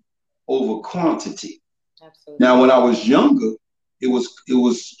quality over quantity. Absolutely. Now, when I was younger, it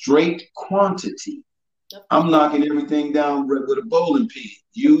was straight quantity. Okay. I'm knocking everything down with a bowling pin.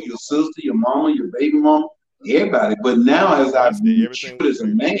 You, your sister, your mama, your baby mama, everybody. But now, as I've matured as a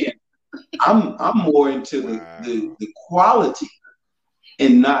man, I'm more into the quality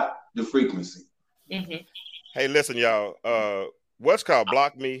and not the frequency. Mm-hmm. Hey, listen, y'all. What's called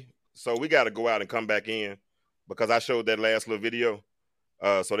block me. So we got to go out and come back in because I showed that last little video.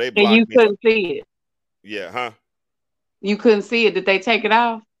 So they blocked me. And you couldn't see it. Yeah, huh? You couldn't see it. Did they take it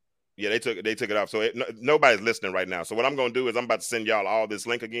off? Yeah, they took it off. So nobody's listening right now. So what I'm going to do is I'm about to send y'all all this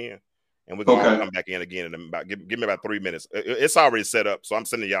link again, and we're going to come back in again in about give me about 3 minutes. It's already set up, so I'm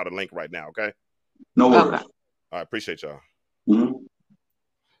sending y'all the link right now. Okay. No worries. All right, appreciate y'all. Mm-hmm.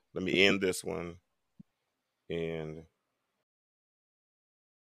 Let me end this one. And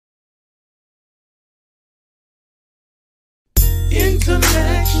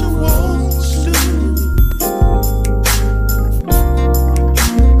Intellectual stew.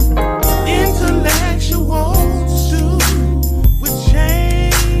 Intellectual stew with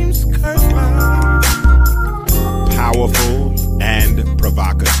James Kirkland. Powerful and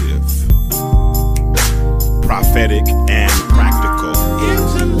provocative, prophetic and practical,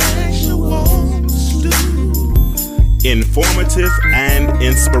 Intellectual stew. informative and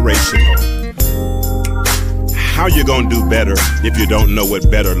inspirational. How you gonna do better if you don't know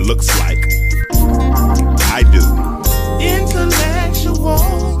what better looks like? I do.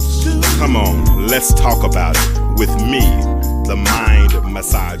 Intellectual stew. Come on, let's talk about it with me, the mind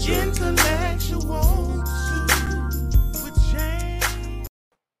massager. Intellectual stew with James.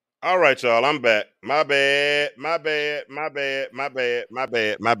 All right, y'all, I'm back. My bad. I'm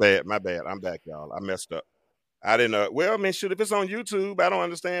back, y'all. I messed up. I didn't well, I mean, shoot, if it's on YouTube, I don't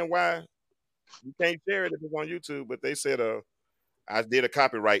understand why you can't share it if it's on YouTube, but they said I did a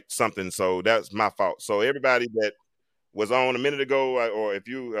copyright something, so that's my fault. So everybody that was on a minute ago, or if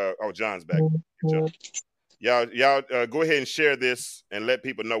you John's back. Y'all go ahead and share this and let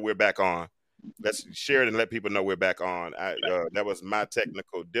people know we're back on. Let's share it and let people know we're back on. That was my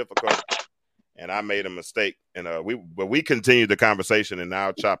technical difficulty, and I made a mistake. And we continued the conversation, and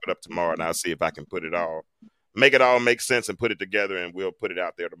I'll chop it up tomorrow, and I'll see if I can make it all make sense and put it together, and we'll put it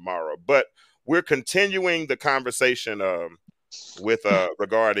out there tomorrow. But we're continuing the conversation with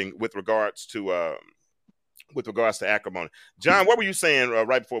regards to acrimony. John, what were you saying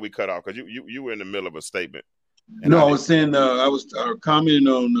right before we cut off? Because you were in the middle of a statement. No, I was saying I was commenting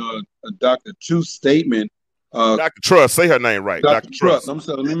on Dr. Truth's statement. Dr. Trust, say her name right. Dr. Trust. I'm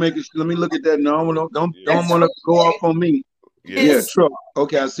sorry. Let me look at that. No, don't want to go off on me. Yeah, Trust.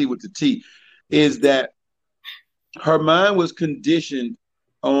 Okay, I see what the T is. That her mind was conditioned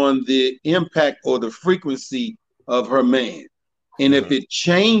on the impact or the frequency of her man. And if it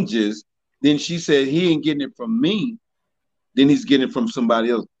changes, then she said he ain't getting it from me, then he's getting it from somebody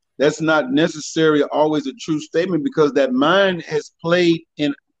else. That's not necessarily always a true statement, because that mind has played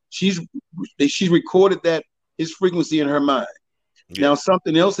in, she's recorded that his frequency in her mind. Yeah. Now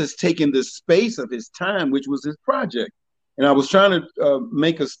something else has taken the space of his time, which was his project. And I was trying to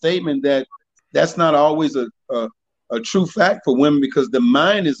make a statement that that's not always a true fact for women, because the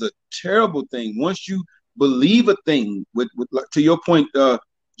mind is a terrible thing. Once you believe a thing, with to your point,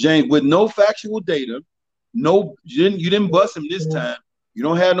 James, with no factual data, no, you didn't bust him this time. You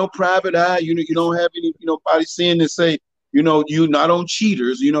don't have no private eye. You don't have any nobody seeing to say you're not on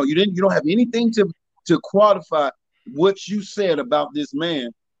cheaters. You don't have anything to qualify what you said about this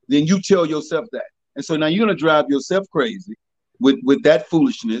man. Then you tell yourself that, and so now you're gonna drive yourself crazy with that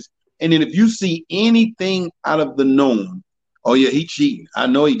foolishness. And then if you see anything out of the norm, oh yeah, he cheating. I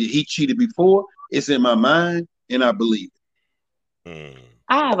know he did. He cheated before. It's in my mind, and I believe it.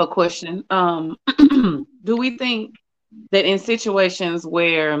 I have a question. Do we think that in situations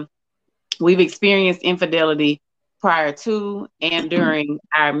where we've experienced infidelity prior to and during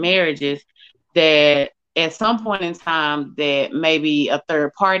our marriages, that at some point in time that maybe a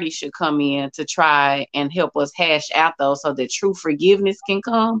third party should come in to try and help us hash out those so that true forgiveness can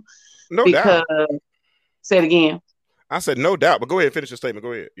come? No doubt. Say it again. I said no doubt, but go ahead and finish your statement.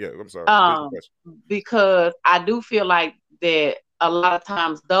 Go ahead. Yeah, I'm sorry. Because I do feel like that a lot of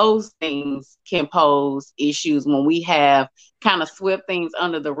times those things can pose issues when we have kind of swept things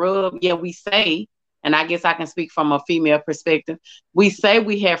under the rug. Yeah, we say, and I guess I can speak from a female perspective, we say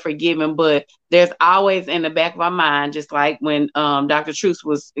we have forgiven, but there's always in the back of our mind, just like when Dr. Truth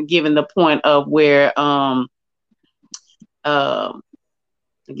was given the point of where I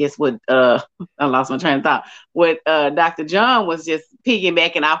guess what I lost my train of thought. What Dr. John was just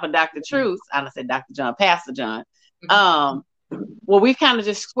piggybacking off of Dr. Truth. I don't say Dr. John, Pastor John. Well, we've kind of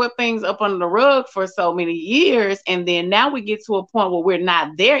just swept things up under the rug for so many years, and then now we get to a point where we're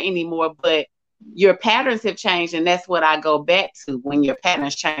not there anymore, but your patterns have changed, and that's what I go back to. When your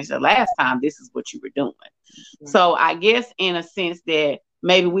patterns changed the last time, this is what you were doing. So I guess in a sense that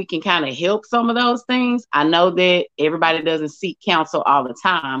maybe we can kind of help some of those things. I know that everybody doesn't seek counsel all the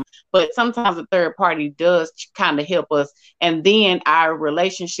time, but sometimes a third party does kind of help us. And then our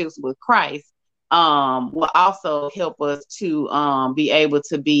relationships with Christ will also help us to be able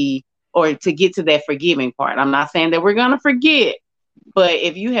to be, or to get to that forgiving part. I'm not saying that we're going to forget, but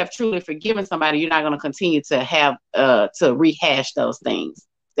if you have truly forgiven somebody, you're not going to continue to have to rehash those things.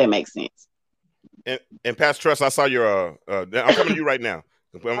 If that makes sense. And Pastor Trust, I saw your I'm coming to you right now.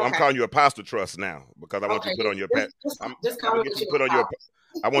 I'm calling you Apostle Trust now, because I want you to put on your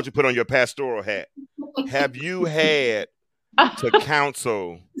I want you to put on your pastoral hat. Have you had to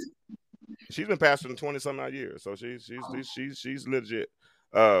counsel? She's been pastoring 20-some odd years, so she's legit.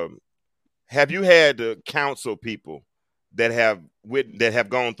 Have you had to counsel people that have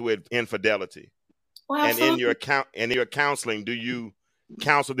gone through infidelity? Well, and in your counseling, do you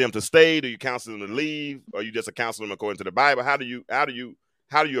counsel them to stay? Do you counsel them to leave? Or you just counsel them according to the Bible? How do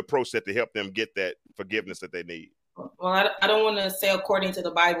you approach that to help them get that forgiveness that they need? Well, I don't want to say according to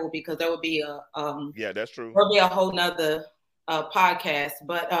the Bible, because that would be yeah, that's true. There'll be a whole nother podcast,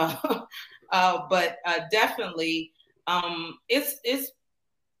 but definitely it's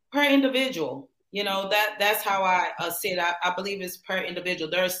per individual. That's how I see it. I believe it's per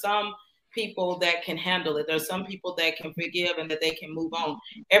individual. There are some people that can handle it. There's some people that can forgive and that they can move on.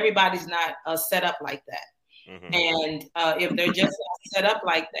 Everybody's not set up like that. Mm-hmm. And if they're just not set up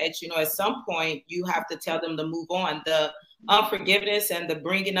like that, at some point you have to tell them to move on. The unforgiveness and the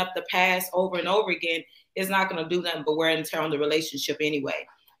bringing up the past over and over again is not going to do nothing but wear and tear on the relationship anyway.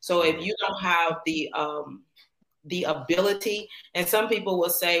 So if you don't have the ability, and some people will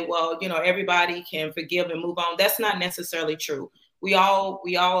say, well, everybody can forgive and move on. That's not necessarily true. We all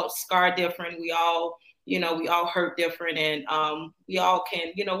scar different. We all hurt different, and we all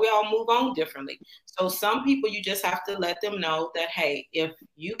can, we all move on differently. So some people, you just have to let them know that, hey, if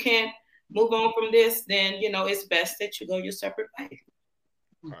you can't move on from this, then, it's best that you go your separate way.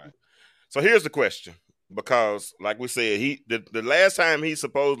 All right. So here's the question, because like we said, the last time he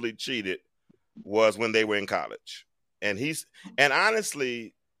supposedly cheated was when they were in college. And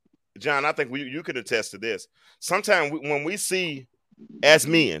honestly, John, I think you can attest to this. Sometimes when we see, as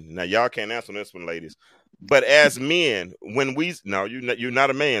men, now y'all can't answer this one, ladies, but as men, you're not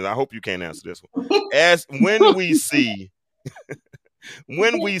a man. I hope you can't answer this one.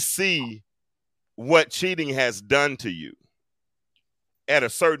 When we see what cheating has done to you, at a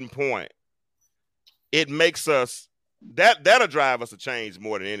certain point, it makes us That'll drive us to change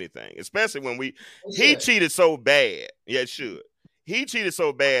more than anything, especially when he cheated so bad. Yeah, it should. He cheated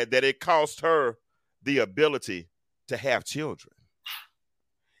so bad that it cost her the ability to have children.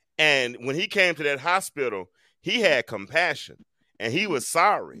 And when he came to that hospital, he had compassion and he was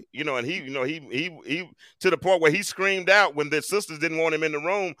sorry, and he to the point where he screamed out when the sisters didn't want him in the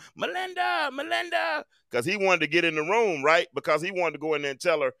room, Melinda, because he wanted to get in the room, right? Because he wanted to go in there and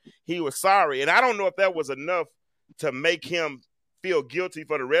tell her he was sorry. And I don't know if that was enough to make him feel guilty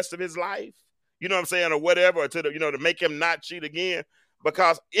for the rest of his life, you know what I'm saying, or whatever, or to make him not cheat again,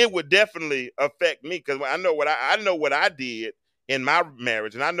 because it would definitely affect me, because I know what I did in my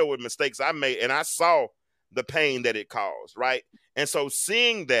marriage, and I know what mistakes I made, and I saw the pain that it caused, right? And so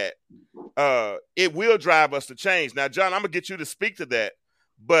seeing that, it will drive us to change. Now, John, I'm gonna get you to speak to that,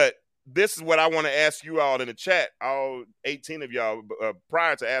 but this is what I want to ask you all in the chat, all 18 of y'all.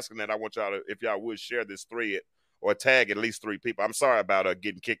 Prior to asking that, I want y'all to, if y'all would, share this thread or tag at least 3 people. I'm sorry about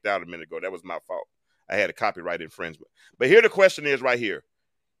getting kicked out a minute ago. That was my fault. I had a copyright infringement. But here the question is right here.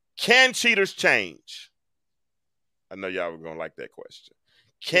 Can cheaters change? I know y'all were going to like that question.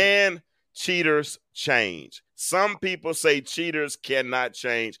 Can cheaters change? Some people say cheaters cannot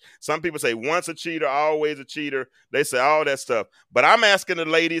change. Some people say once a cheater, always a cheater. They say all that stuff. But I'm asking the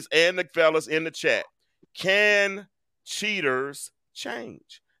ladies and the fellas in the chat, can cheaters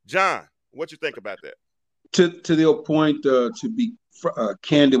change? John, what you think about that? To your point, to be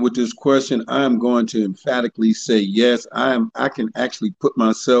candid with this question, I'm going to emphatically say yes. I can actually put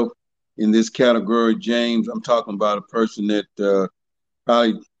myself in this category, James. I'm talking about a person that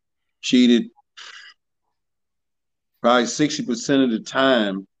probably cheated probably 60% of the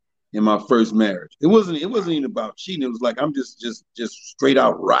time in my first marriage. It wasn't even about cheating. It was like I'm just straight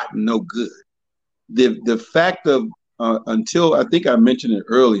out rotten, no good. The fact of until I think I mentioned it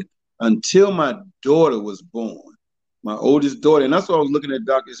earlier, until my daughter was born, my oldest daughter, and that's what I was looking at,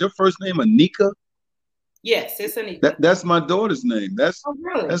 Doc. Is your first name Anika? Yes, it's Anika. That's my daughter's name. That's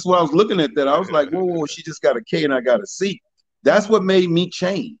what I was looking at. That I was like, whoa, she just got a K and I got a C. That's what made me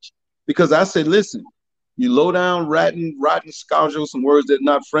change, because I said, listen, you low down, rotten scoundrel, some words that are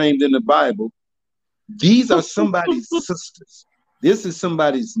not framed in the Bible. These are somebody's sisters. This is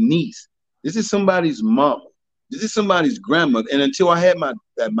somebody's niece. This is somebody's mama. This is somebody's grandmother. And until I had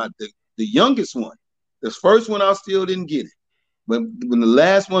the youngest one, the first one, I still didn't get it. But when the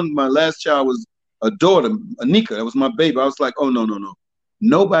last one, my last child was a daughter, Anika, that was my baby. I was like, oh, no.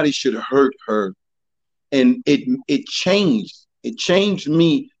 Nobody should hurt her. And it changed. It changed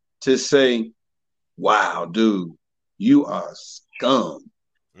me to say, wow, dude, you are scum.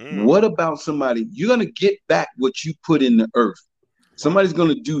 What about somebody? You're going to get back what you put in the earth. Somebody's going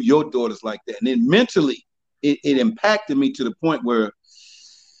to do your daughters like that. And then mentally, it impacted me to the point where,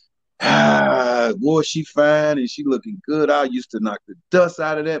 boy, she fine and she looking good. I used to knock the dust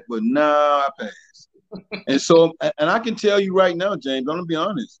out of that, but now I passed. And so, and I can tell you right now, James, I'm going to be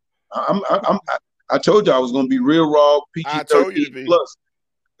honest. I told you I was going to be real raw, PG-13 plus.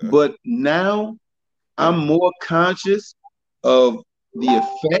 But now I'm more conscious of the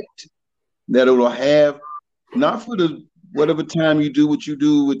effect that it will have, not for the whatever time you do what you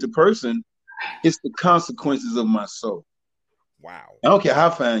do with the person, it's the consequences of my soul. Wow. I don't care how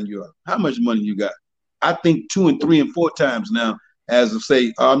fine you are, how much money you got. I think 2 and 3 and 4 times now, as of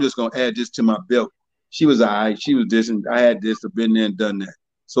say, oh, I'm just going to add this to my belt. She was all right. She was this, and I had this, I've been there and done that.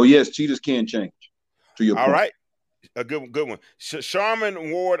 So yes, cheaters can change. To your point. All right. A good one.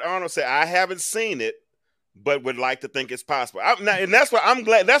 Sharman Ward Arnold said, I haven't seen it, but would like to think it's possible. And that's what I'm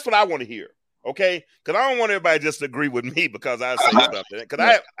glad. That's what I want to hear. Okay, because I don't want everybody just to agree with me because I say stuff. Because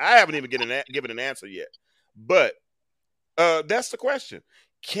I haven't even given an answer yet. But that's the question: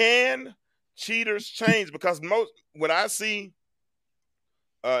 can cheaters change? Because what I see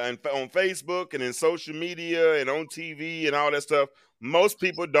and on Facebook and in social media and on TV and all that stuff, most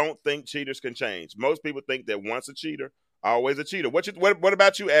people don't think cheaters can change. Most people think that once a cheater, always a cheater. What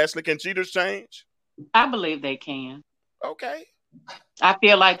about you, Ashley? Can cheaters change? I believe they can. Okay. I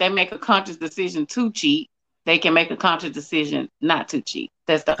feel like they make a conscious decision to cheat. They can make a conscious decision not to cheat.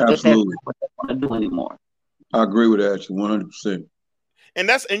 That's not what they want to do anymore. I agree with that, actually, 100%.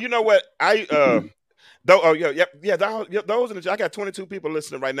 And you know what? Those in the, I got 22 people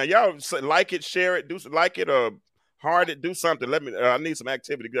listening right now. Y'all like it, share it, like it, heart it, do something. Let me. I need some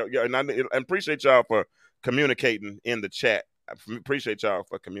activity. And I appreciate y'all for communicating in the chat. I appreciate y'all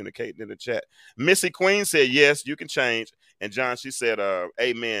for communicating in the chat. Missy Queen said, yes, you can change. And John, she said,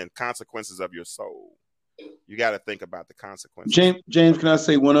 amen, consequences of your soul. You got to think about the consequences. James, can I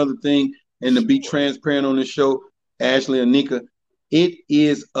say one other thing? And to be transparent on this show, Ashley and Nika, it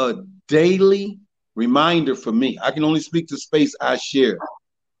is a daily reminder for me. I can only speak to space I share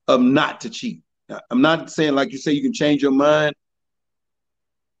of not to cheat. I'm not saying, like you say, you can change your mind.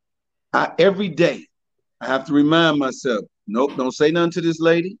 Every day I have to remind myself, nope, don't say nothing to this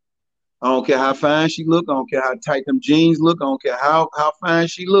lady. I don't care how fine she look. I don't care how tight them jeans look. I don't care how fine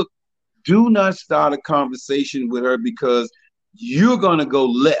she look. Do not start a conversation with her because you're gonna go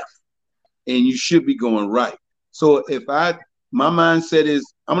left and you should be going right. So if my mindset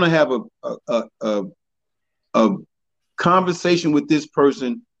is I'm gonna have a conversation with this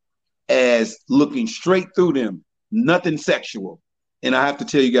person as looking straight through them, nothing sexual. And I have to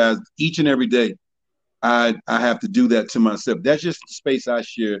tell you guys, each and every day, I have to do that to myself. That's just the space I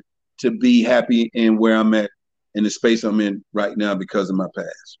share to be happy in where I'm at in the space I'm in right now because of my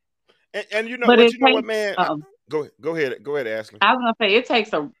past. And you know But what? it You know what, takes, man? Go ahead, Ashley. I was gonna say it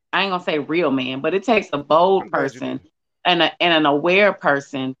takes I ain't gonna say real man, but it takes a bold I'm glad you person did. and an aware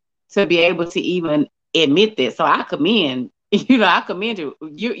person to be able to even admit this. So I commend, I commend you.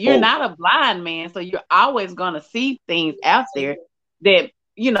 You're not a blind man, so you're always gonna see things out there that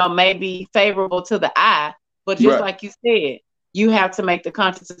may be favorable to the eye. But just Right. like you said, you have to make the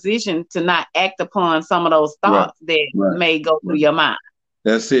conscious decision to not act upon some of those thoughts that may go through your mind.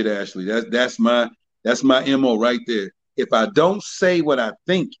 That's it, Ashley. That's my MO right there. If I don't say what I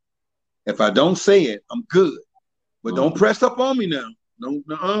think, if I don't say it, I'm good. But don't press up on me now.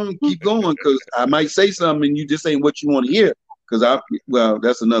 Don't keep going because I might say something and you just ain't what you want to hear. Because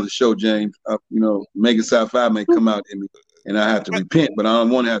that's another show, James. Mega Sci-Fi may come out in me and I have to repent, but I don't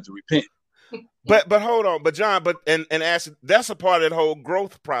want to have to repent. But hold on, but John, and Ashley, that's a part of that whole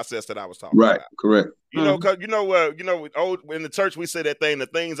growth process that I was talking about. Right, correct. Cause in the church we say that thing, the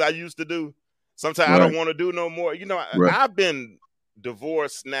things I used to do, sometimes I don't want to do no more. I've been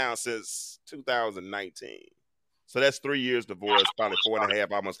divorced now since 2019. So that's 3 years divorced, probably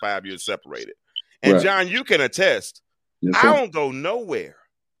 4.5, almost 5 years separated. And John, you can attest, I don't go nowhere.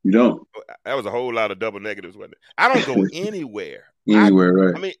 You don't. That was a whole lot of double negatives, wasn't it? I don't go anywhere.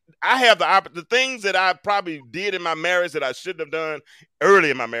 Right. I mean, I have the things that I probably did in my marriage that I shouldn't have done early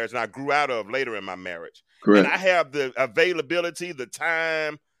in my marriage, and I grew out of later in my marriage. Correct. And I have the availability, the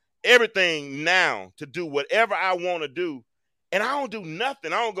time, everything now to do whatever I want to do. And I don't do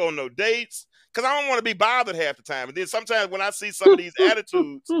nothing. I don't go on no dates because I don't want to be bothered half the time. And then sometimes when I see some of these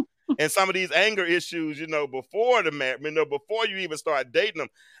attitudes and some of these anger issues, before the marriage, before you even start dating them,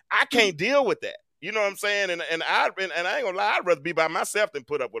 I can't deal with that. You know what I'm saying? And I ain't gonna lie, I'd rather be by myself than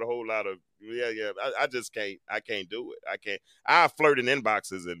put up with a whole lot of I just can't. I can't do it. I can't. I flirt in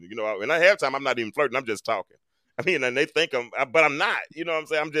inboxes and I have time I'm not even flirting. I'm just talking. I mean, and they think but I'm not. You know what I'm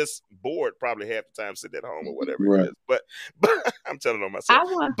saying? I'm just bored probably half the time sitting at home or whatever it is. But I'm telling on myself.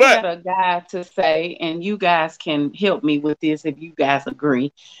 I once had a guy to say, and you guys can help me with this if you guys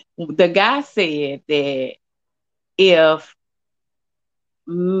agree. The guy said that if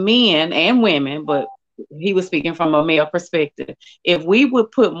men and women, but he was speaking from a male perspective, if we would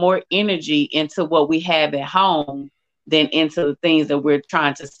put more energy into what we have at home than into the things that we're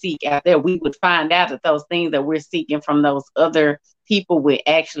trying to seek out there, we would find out that those things that we're seeking from those other people would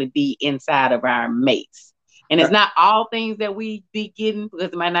actually be inside of our mates. And it's not all things that we be getting,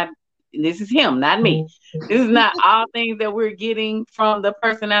 because it might not, this is him, not me. This is not all things that we're getting from the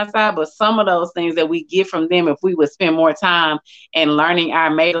person outside, but some of those things that we get from them, if we would spend more time and learning our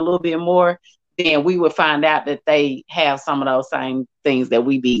mate a little bit more, then we would find out that they have some of those same things that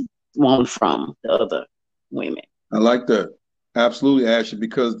we be wanting from the other women. I like that. Absolutely, Ashley,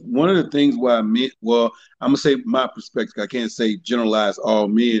 because one of the things why I'm going to say my perspective, I can't say generalize all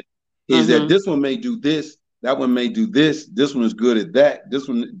men, is that this one may do this, that one may do this one is good at that, this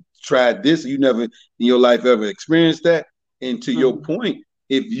one tried this, you never in your life ever experienced that. And to your point,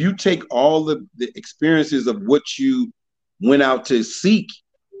 if you take all the experiences of what you went out to seek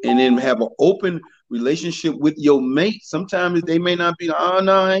and then have an open relationship with your mate, sometimes they may not be, oh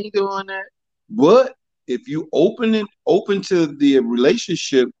no, I ain't doing that. But if you open to the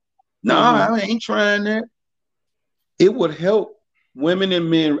relationship, I ain't trying that. It would help women and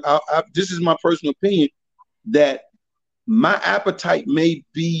men. This is my personal opinion, that my appetite may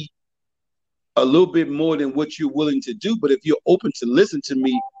be a little bit more than what you're willing to do. But if you're open to listen to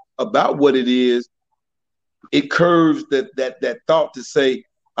me about what it is, it curves that thought to say,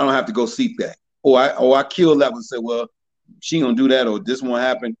 I don't have to go seek that. Or I kill that one and say, well, she ain't gonna do that, or this won't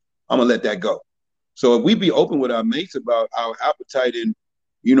happen. I'm gonna let that go. So if we be open with our mates about our appetite and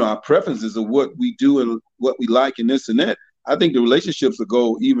our preferences of what we do and what we like and this and that, I think the relationships will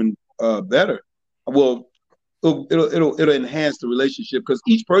go even better. Well, it'll enhance the relationship because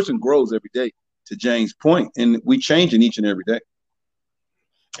each person grows every day. To James' point, and we change in each and every day.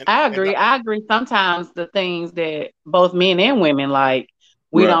 I And agree. I agree. Sometimes the things that both men and women like,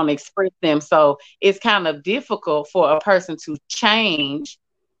 we Right. don't express them. So it's kind of difficult for a person to change.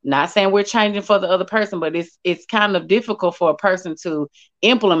 Not saying we're changing for the other person, but it's kind of difficult for a person to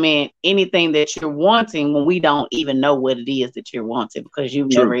implement anything that you're wanting when we don't even know what it is that you're wanting, because you've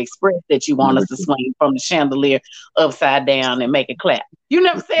never True. expressed that you want us to swing from the chandelier upside down and make it clap. You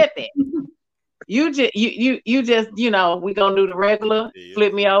never said that. You just we gonna do the regular, Yeah.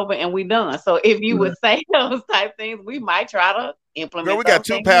 flip me over, and we done. So if you would say those type things, we might try to implement. Girl, we got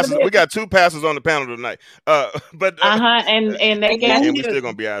two pastors. We got two pastors on the panel tonight. But and they got and we're still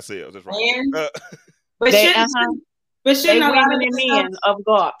gonna be ourselves. That's right. But they shouldn't they a lot women of and this men stuff, of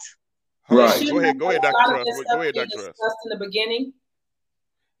God. Right. Go ahead, a Dr. lot of Truss. this Go stuff ahead, be Dr. Truss. discussed in the beginning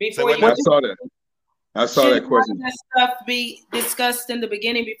Say before what you now? I saw that. I saw should that question. that stuff be discussed in the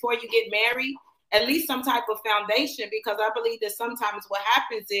beginning before you get married? At least some type of foundation, because I believe that sometimes what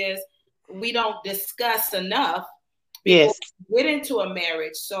happens is we don't discuss enough before Yes. we get into a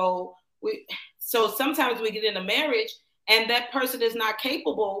marriage. So sometimes we get in a marriage and that person is not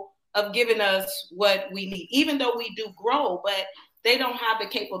capable of giving us what we need, even though we do grow, but they don't have the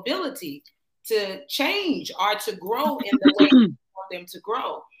capability to change or to grow in the way we want them to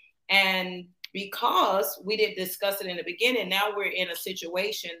grow. And because we didn't discuss it in the beginning, now we're in a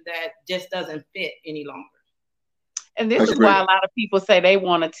situation that just doesn't fit any longer. And this is why a lot of people say they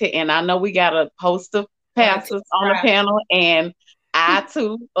want to, and I know we got a host of pastors on the panel, and I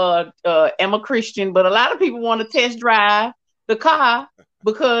too am a Christian, but a lot of people want to test drive the car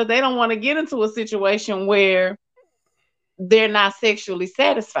because they don't want to get into a situation where they're not sexually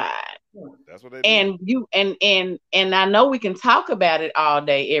satisfied. That's what they and do. And I know we can talk about it all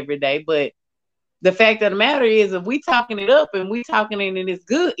day, every day, but the fact of the matter is, if we talking it up and we talking it and it's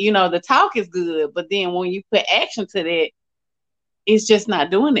good, the talk is good, but then when you put action to that, it's just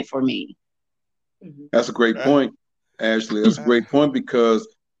not doing it for me. That's a great point, Ashley. That's a great point, because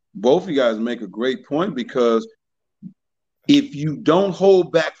both of you guys make a great point, because if you don't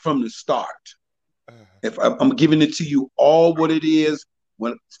hold back from the start, if I'm giving it to you all what it is,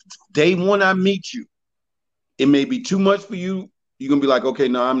 when day one I meet you, it may be too much for you. You're going to be like, okay,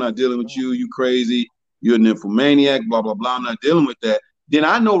 no, I'm not dealing with you. You crazy. You're a nymphomaniac, blah, blah, blah. I'm not dealing with that. Then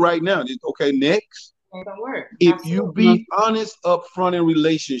I know right now, okay, next. If you be honest up front in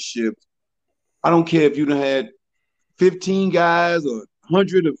relationships, I don't care if you done had 15 guys or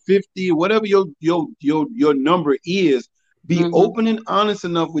 150 or whatever your number is, be open and honest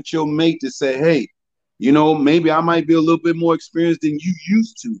enough with your mate to say, hey, maybe I might be a little bit more experienced than you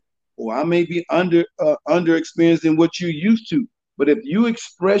used to, or I may be under experienced than what you used to. But if you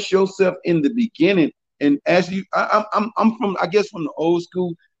express yourself in the beginning, and as I'm from, I guess, from the old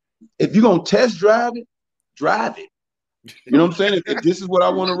school, if you're gonna test drive it, drive it. You know what I'm saying? If this is what I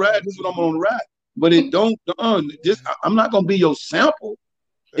want to ride, this is what I'm gonna ride. But it don't. I'm not gonna be your sample.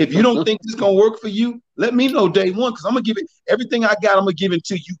 If you don't think this is gonna work for you, let me know day one, because I'm gonna give it everything I got. I'm gonna give it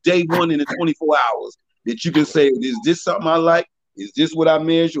to you day one in the 24 hours that you can say, is this something I like? Is this what I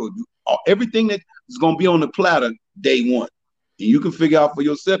measure? Or everything that is gonna be on the platter day one, and you can figure out for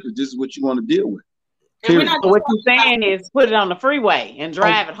yourself if this is what you want to deal with. So what you're saying is put it on the freeway and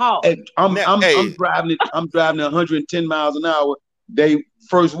drive it hard. I'm driving it. I'm driving at 110 miles an hour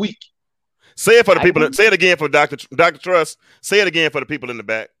first week. Say it for the people. Say it again for Dr. Truss. Say it again for the people in the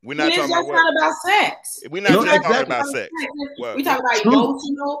back. We're not talking about not about sex. We're not just talking about sex. We talk about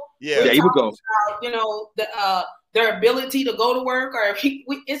emotional. Yeah, there you go. About, their ability to go to work, or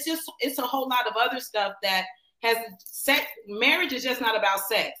it's a whole lot of other stuff that has sex. Marriage is just not about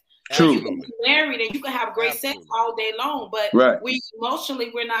sex. True. You can be married and you can have great sex all day long, but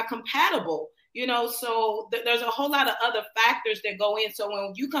we're not compatible. So there's a whole lot of other factors that go in. So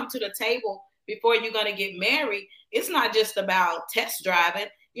when you come to the table before you're going to get married, it's not just about test driving.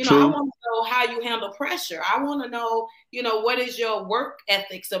 I want to know how you handle pressure. I want to know, what is your work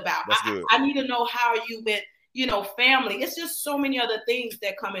ethics about? I need to know how you with, family. It's just so many other things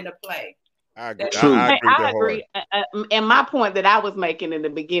that come into play. I agree. I agree. And my point that I was making in the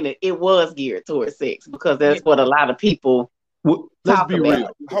beginning, it was geared towards sex, because that's what a lot of people. Let's be real.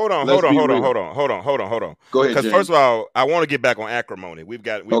 Hold on. Go ahead. Because first of all, I want to get back on Acrimony. We've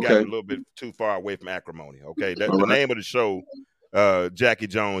got a little bit too far away from Acrimony. Okay, the name of the show, Jackie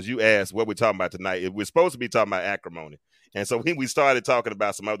Jones. You asked what we're talking about tonight. We're supposed to be talking about Acrimony, and so we started talking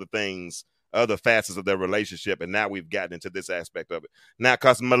about some other things, other facets of their relationship, and now we've gotten into this aspect of it. Now,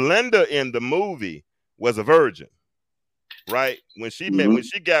 because Melinda in the movie was a virgin, right? When she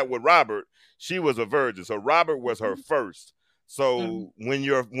got with Robert, she was a virgin. So Robert was her first. So when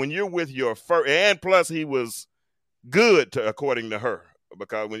you're with your first, and plus he was good according to her.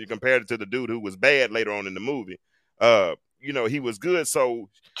 because when you compared it to the dude who was bad later on in the movie, he was good. So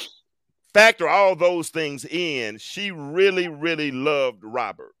factor all those things in, she really, really loved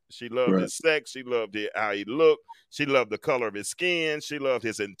Robert. She loved his sex. She loved how he looked. She loved the color of his skin. She loved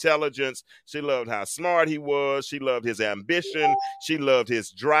his intelligence. She loved how smart he was. She loved his ambition. She loved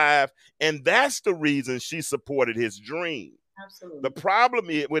his drive. And that's the reason she supported his dream. Absolutely. The problem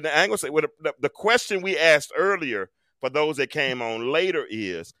is, the question we asked earlier for those that came on later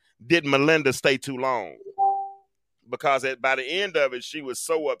is, did Melinda stay too long? Because by the end of it, she was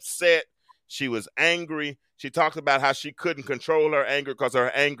so upset. She was angry. She talked about how she couldn't control her anger because her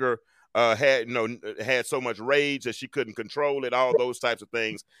anger had so much rage that she couldn't control it, all those types of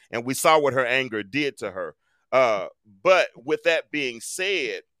things. And we saw what her anger did to her. But with that being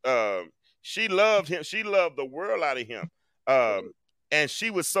said, she loved him. She loved the world out of him. And she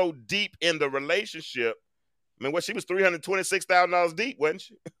was so deep in the relationship. I mean, she was $326,000 deep, wasn't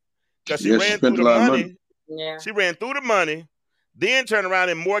she? Because she ran through the money. Yeah. She ran through the money, then turned around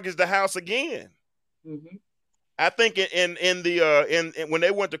and mortgaged the house again. Mm-hmm. I think in when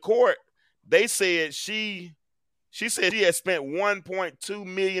they went to court, they said she said she had spent $1.2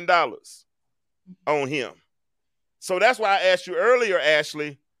 million on him. So that's why I asked you earlier,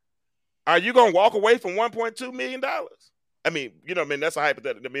 Ashley, are you gonna walk away from $1.2 million? I mean, that's a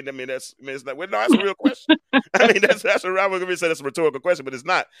hypothetical. It's not. Well, no, that's a real question. I mean, that's a. I was going to say that's a rhetorical question, but it's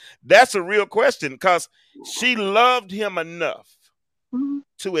not. That's a real question because she loved him enough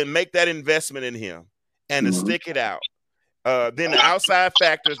to make that investment in him and to stick it out. Then the outside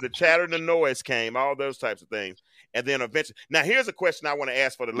factors, the chatter, the noise came, all those types of things, and then eventually. Now, here's a question I want to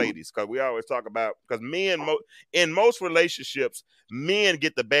ask for the ladies because we always talk about men in most relationships, men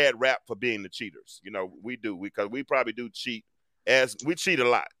get the bad rap for being the cheaters. We do because we probably do cheat. As we cheat a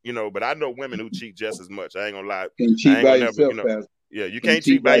lot, but I know women who cheat just as much. I ain't gonna lie. Can't cheat by yourself, Yeah, you can't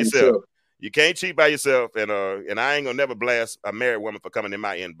cheat by yourself. You can't cheat by yourself, and I ain't gonna never blast a married woman for coming in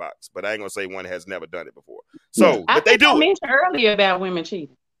my inbox, but I ain't gonna say one has never done it before. So, but they do. I mentioned earlier about women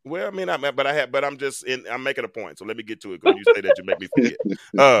cheating. Well, I mean, I'm making a point. So let me get to it because you say that you make me forget.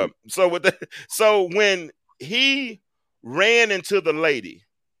 So when he ran into the lady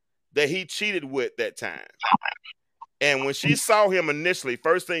that he cheated with that time, and when she saw him initially,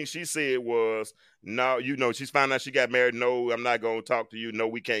 first thing she said was, no, she's found out she got married. No, I'm not going to talk to you. No,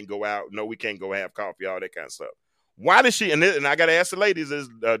 we can't go out. No, we can't go have coffee, all that kind of stuff. Why did she, and I got to ask the ladies, is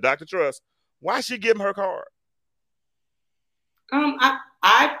Dr. Trust, why is she give him her card?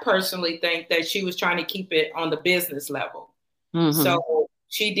 I personally think that she was trying to keep it on the business level. Mm-hmm. So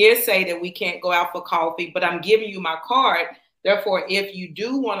she did say that we can't go out for coffee, but I'm giving you my card. Therefore, if you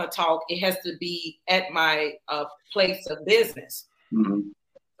do want to talk, it has to be at my place of business. Mm-hmm.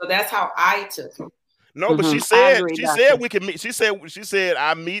 So that's how I took it. No, but she said we can meet. She said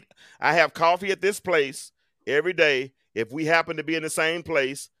I have coffee at this place every day. If we happen to be in the same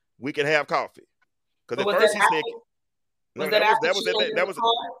place, we can have coffee. Because at first he said, it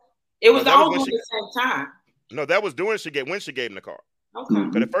was all during the same time. No, that was when she gave him the card. Okay.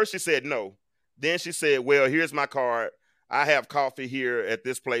 Because at first she said no. Then she said, well, here's my card. I have coffee here at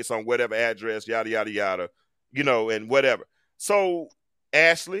this place on whatever address, yada, yada, yada, and whatever. So,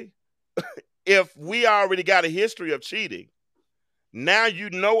 Ashley, if we already got a history of cheating, now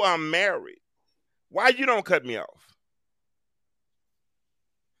I'm married. Why you don't cut me off?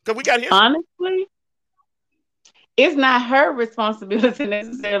 Because we got history. Honestly, it's not her responsibility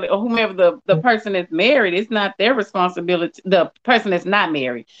necessarily, or whomever the person that's married, it's not their responsibility. The person that's not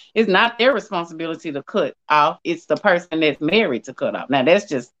married, it's not their responsibility to cut off. It's the person that's married to cut off. Now, that's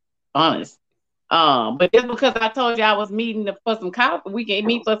just honest. But just because I told you I was meeting for some coffee, we can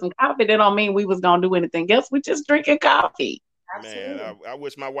meet for some coffee, that don't mean we was going to do anything else. We just drinking coffee. Man, I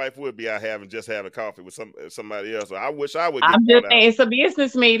wish my wife would be out having coffee with somebody else. I wish I would. I'm just saying, it's a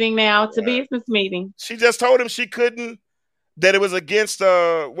business meeting now. It's a business meeting. She just told him she couldn't. That it was against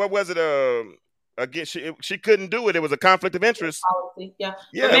what was it? Against she couldn't do it. It was a conflict of interest. Policy, yeah.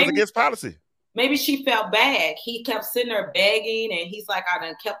 Yeah, it was against policy. Maybe she felt bad. He kept sitting there begging, and he's like,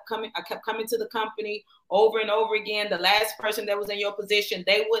 I kept coming to the company over and over again. The last person that was in your position,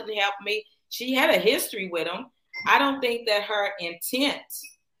 they wouldn't help me. She had a history with him. I don't think that her intent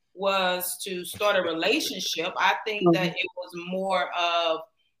was to start a relationship. I think that it was more of,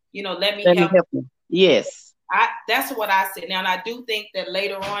 let me help you. Yes. That's what I said. Now, and I do think that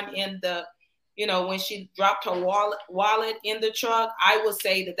later on in the, when she dropped her wallet in the truck, I would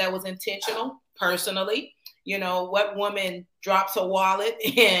say that was intentional, personally. What woman drops her wallet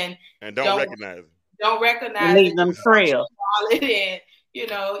and don't recognize it? Don't recognize leave them trail. Wallet and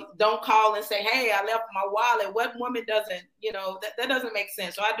don't call and say, hey, I left my wallet. What woman doesn't, that doesn't make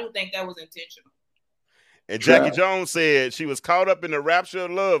sense. So I do think that was intentional. And Jackie Jones said she was caught up in the rapture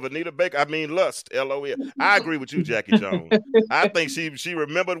of love. Anita Baker, lust, LOL. I agree with you, Jackie Jones. I think she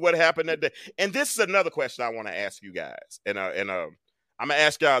remembered what happened that day. And this is another question I want to ask you guys. And I'm gonna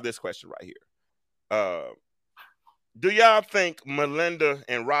ask y'all this question right here. Do y'all think Melinda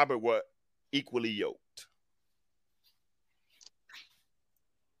and Robert were equally yoked?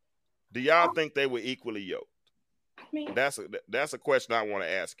 Do y'all think they were equally yoked? That's a question I want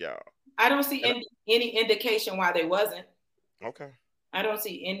to ask y'all. I don't see any indication why they wasn't. Okay. I don't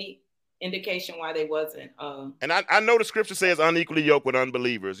see any indication why they wasn't. And I know the scripture says unequally yoked with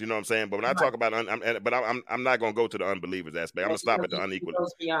unbelievers. You know what I'm saying? But when I talk about, I'm not going to go to the unbelievers aspect. I'm going to stop at the unequally.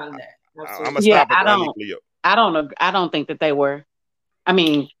 Goes beyond that. I'm going to stop at the unequally yoked. I don't think that they were. I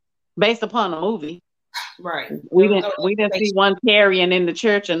mean, based upon the movie. Right. We didn't see one carrying in the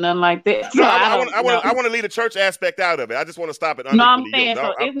church or nothing like that. So no, I want to leave the church aspect out of it. I just want to stop it. No, I'm saying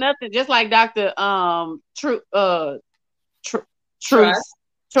so it's nothing. Just like Dr. Trust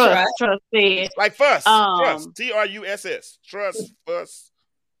said, like fuss, trust, TRUSS, trust, fuss,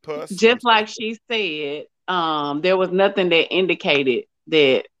 puss. Just like she said, there was nothing that indicated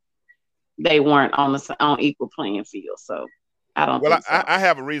that they weren't on equal playing field. So I don't. Well, I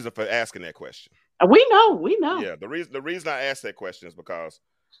have a reason for asking that question. We know. Yeah, the reason I asked that question is because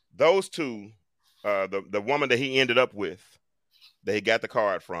those two, the woman that he ended up with, that he got the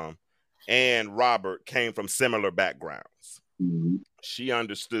card from, and Robert came from similar backgrounds. Mm-hmm. She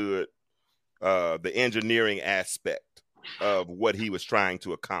understood the engineering aspect of what he was trying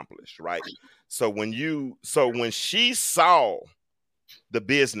to accomplish, right? So when she saw the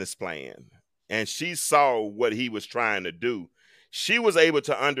business plan and she saw what he was trying to do, she was able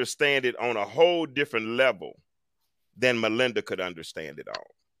to understand it on a whole different level than Melinda could understand it on.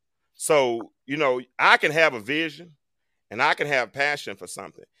 So, I can have a vision and I can have passion for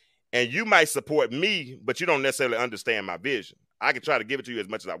something. And you might support me, but you don't necessarily understand my vision. I can try to give it to you as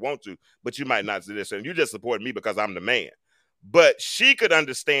much as I want to, but you might not do this. And you just support me because I'm the man. But she could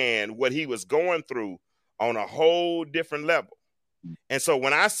understand what he was going through on a whole different level. And so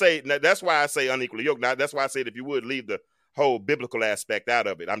when I say, that's why I say unequally yoked. Now, that's why I said if you would leave the whole biblical aspect out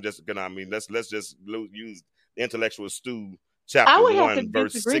of it, I'm just gonna. Let's just use the Intellectual Stew chapter 1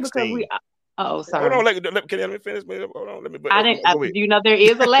 verse 16. Sorry. Hold on, can you let me finish? Hold on, let me. I didn't. There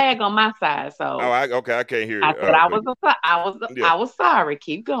is a lag on my side, so. Okay, I can't hear you. I said I was sorry.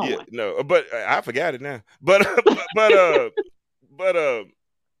 Keep going. Yeah, no, but I forgot it now. But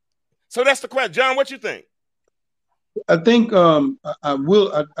so that's the question, John. What you think? I think I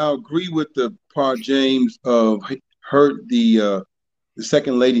agree with the part, James, of the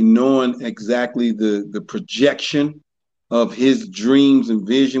second lady knowing exactly the projection of his dreams and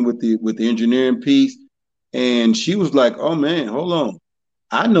vision with the engineering piece. And she was like, oh man, hold on.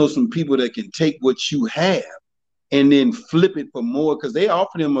 I know some people that can take what you have and then flip it for more, because they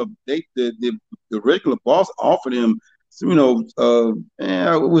offered him the regular boss offered him,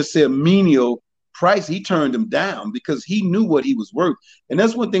 I would say a menial price. He turned him down because he knew what he was worth. And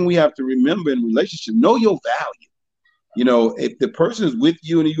that's one thing we have to remember in relationship. Know your value. If the person is with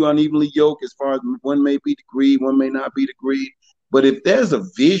you and you unevenly yoked, as far as one may be degreed, one may not be degreed, but if there's a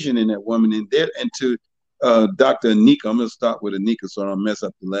vision in that woman and to Dr. Anika, I'm going to start with Anika so I don't mess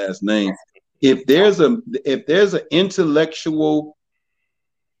up the last name. If there's an intellectual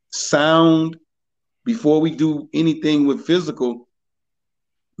sound before we do anything with physical,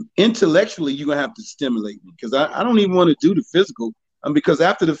 intellectually, you're going to have to stimulate me, because I don't even want to do the physical. Because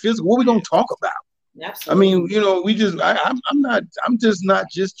after the physical, what are we going to talk about? Absolutely. I mean, I'm just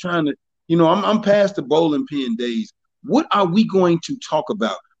not just trying to, I'm past the bowling pin days. What are we going to talk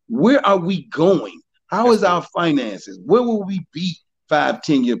about? Where are we going? How is our finances? Where will we be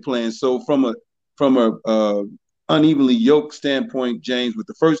 5-10 year plan? So from a unevenly yoked standpoint, James, with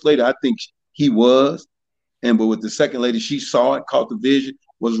the first lady, I think he was, but with the second lady, she saw it, caught the vision,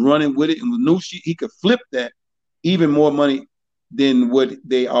 was running with it, and knew he could flip that even more money than what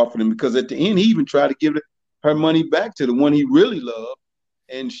they offered him, because at the end he even tried to give her money back to the one he really loved,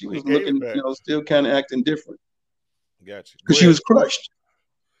 and she was looking, still kind of acting different. Gotcha. Because she was crushed.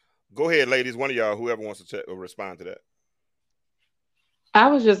 Go ahead, ladies. One of y'all, whoever wants to respond to that. I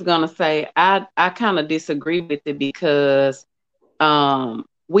was just gonna say I kind of disagree with it, because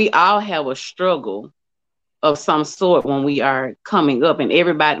we all have a struggle of some sort when we are coming up, and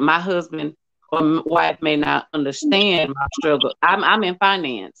everybody, my husband or wife may not understand my struggle. I'm in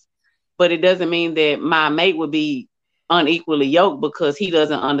finance, but it doesn't mean that my mate would be unequally yoked because he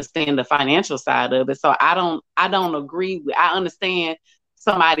doesn't understand the financial side of it. So I don't agree with. I understand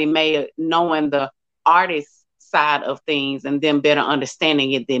somebody may knowing the artist side of things and them better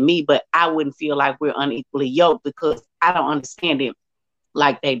understanding it than me, but I wouldn't feel like we're unequally yoked because I don't understand it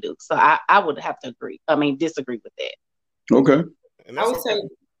like they do. So I would have to disagree with that. Okay. And I that's would say,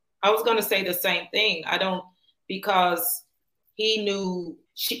 I was going to say the same thing. I don't, because he knew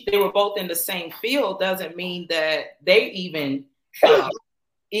they were both in the same field doesn't mean that they even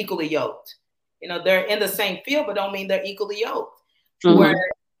equally yoked. You know, they're in the same field, but don't mean they're equally yoked. Mhm. Where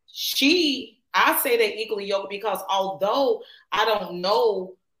I say they're equally yoked because although I don't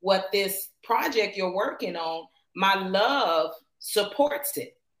know what this project you're working on, my love supports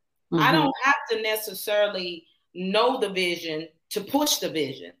it. I don't have to necessarily know the vision to push the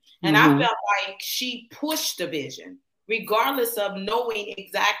vision. And I felt like she pushed the vision, regardless of knowing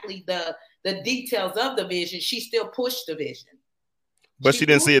exactly the details of the vision. She still pushed the vision. But she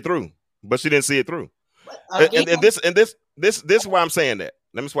didn't see it through. Again, And this is why I'm saying that.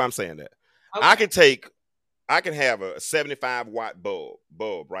 Let me see why I'm saying that. okay. I can have a 75-watt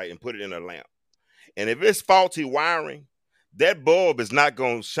bulb, right, and put it in a lamp. And if it's faulty wiring, that bulb is not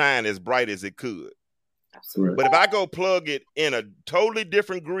going to shine as bright as it could. Absolutely. But if I go plug it in a totally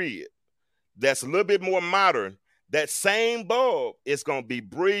different grid that's a little bit more modern, that same bulb is going to be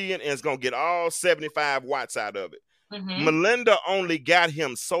brilliant and it's going to get all 75 watts out of it. Melinda only got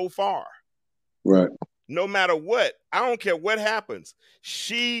him so far. Right. No matter what, I don't care what happens.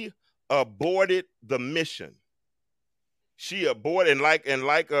 She aborted the mission. She aborted, and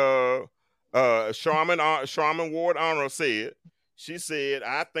like Sharman Ward Honor said, she said,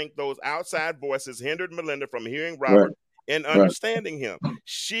 I think those outside voices hindered Melinda from hearing Robert and understanding him.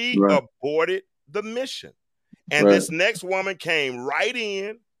 She aborted the mission. And this next woman came right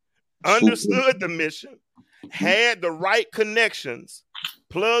in, understood the mission, had the right connections,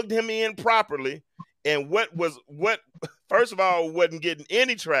 plugged him in properly, and first of all, wasn't getting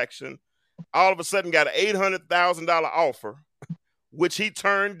any traction, all of a sudden got an $800,000 offer, which he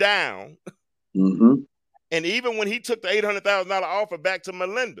turned down. And even when he took the $800,000 offer back to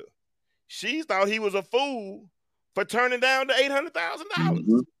Melinda, she thought he was a fool for turning down the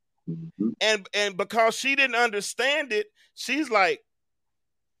 $800,000. And because she didn't understand it, she's like,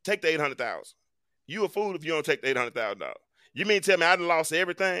 take the $800,000. You a fool if you don't take the $800,000. You mean tell me I done lost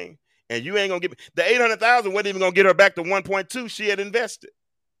everything and you ain't gonna give me the $800,000 wasn't even gonna get her back to 1.2 she had invested.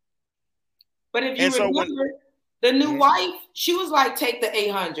 But if you remember, the new wife, she was like, take the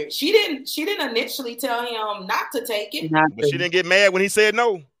 800. She didn't initially tell him not to take it. But she didn't get mad when he said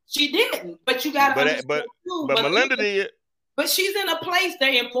no. She didn't. But you got to understand too. But Melinda did. But she's in a place,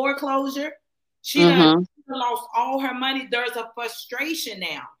 they're in foreclosure. She done lost all her money. There's a frustration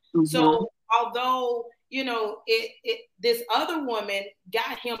now. So although, you know, this other woman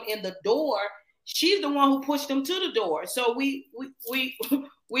got him in the door, she's the one who pushed him to the door. So we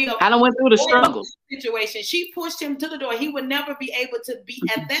I done went through the struggle situation. She pushed him to the door. He would never be able to be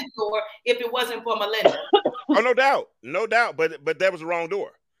at that door if it wasn't for Melinda. Oh, no doubt. But that was the wrong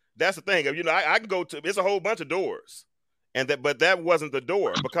door. That's the thing. You know, I can go to. It's a whole bunch of doors, but that wasn't the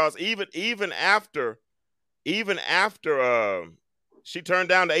door because even after she turned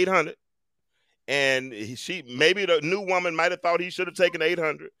down the 800, and maybe the new woman might have thought he should have taken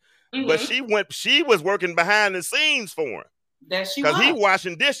 800, but she was working behind the scenes for him. That she was. Because he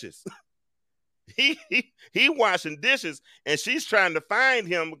washing dishes. he washing dishes, and she's trying to find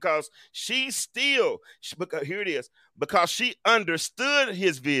him because because here it is, because she understood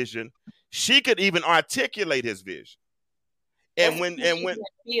his vision, she could even articulate his vision. And when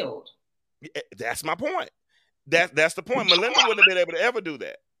that's my point. That's the point. Melinda wouldn't have been able to ever do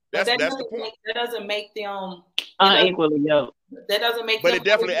that. That's the point. That doesn't make them unequally yoked. That doesn't make but them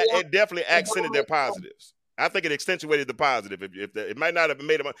it definitely accented their positives. I think it accentuated the positive. If it might not have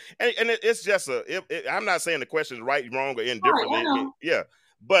made them, and it's just I'm not saying the question is right, wrong, or indifferent. Yeah,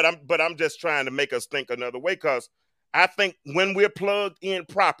 but I'm just trying to make us think another way because I think when we're plugged in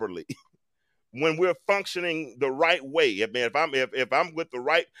properly, when we're functioning the right way, if I'm with the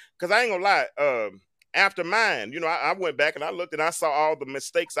right, because I ain't gonna lie, after mine, you know, I went back and I looked and I saw all the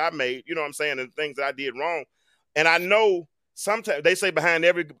mistakes I made, you know what I'm saying, and things I did wrong, and I know. Sometimes they say behind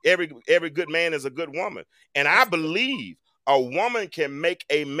every good man is a good woman. And I believe a woman can make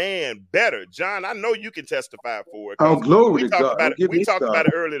a man better. John, I know you can testify for it. Oh, glory to God. We talked about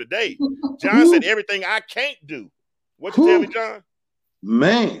it earlier today. John said everything I can't do. What you tell me, John?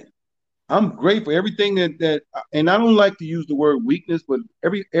 Man, I'm grateful for everything that and I don't like to use the word weakness, but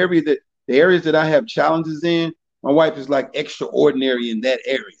the areas that I have challenges in, my wife is like extraordinary in that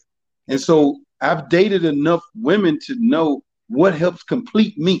area. And so I've dated enough women to know what helps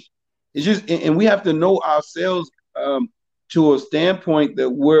complete me. It's just, and we have to know ourselves to a standpoint that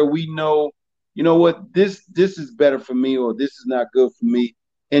where we know, you know what, this is better for me, or this is not good for me.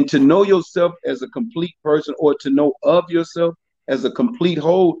 And to know yourself as a complete person, or to know of yourself as a complete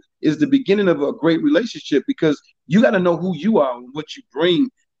whole, is the beginning of a great relationship, because you got to know who you are and what you bring.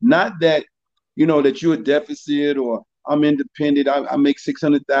 Not that, you know, that you're a deficit, or I'm independent, I make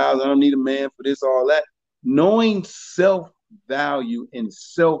 600,000, I don't need a man for this, all that. Knowing self value and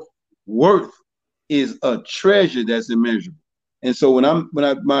self worth is a treasure that's immeasurable. And so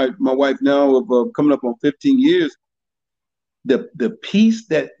my wife now of coming up on 15 years, the piece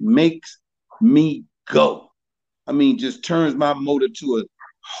that makes me go, I mean, just turns my motor to a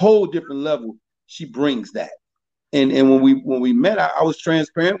whole different level. She brings that. And when we met, I was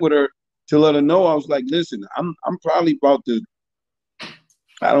transparent with her to let her know. I was like, listen, I'm probably about to,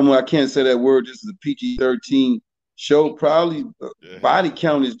 I don't know, I can't say that word. This is a PG-13 show. Probably body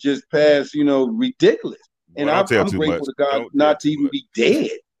count is just past, you know, ridiculous. And Well, I'm grateful to God not to even be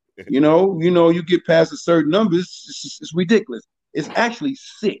dead. You know, you get past a certain number, it's ridiculous. It's actually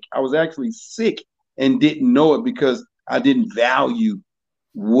sick. I was actually sick and didn't know it, because I didn't value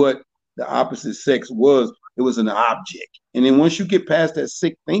what the opposite sex was. It was an object. And then once you get past that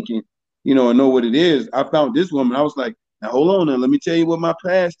sick thinking, you know, and know what it is, I found this woman. I was like, now hold on, now let me tell you what my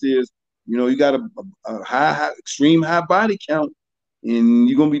past is. You know, you got a high, extreme high body count, and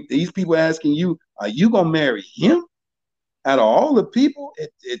you're gonna be, these people asking you, are you gonna marry him? Out of all the people,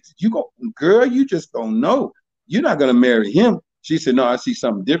 you go, girl, you just don't know. You're not gonna marry him. She said, no, I see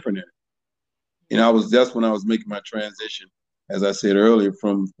something different in it. And that's when I was making my transition, as I said earlier,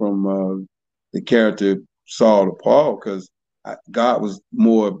 from the character Saul to Paul, because God was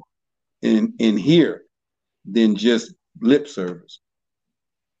more in here than just lip service.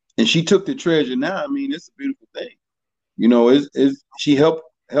 And she took the treasure. Now, I mean, it's a beautiful thing. You know, she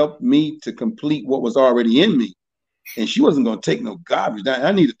helped me to complete what was already in me. And she wasn't going to take no garbage.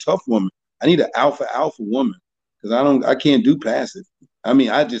 I need a tough woman. I need an alpha woman, because I can't do passive. I mean,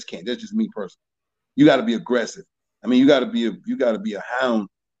 I just can't. That's just me personally. You got to be aggressive. I mean, you got to be a hound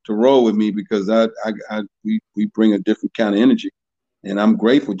to roll with me, because we bring a different kind of energy, and I'm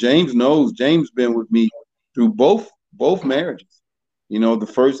grateful. James knows. James been with me through both marriages. You know, the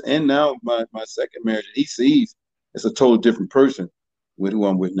first and now my second marriage. He sees it's a total different person with who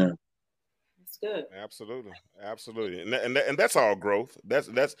I'm with now. That's good. Absolutely, and that's all growth. That's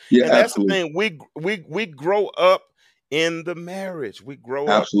yeah, and that's absolutely. the thing. We grow up in the marriage. We grow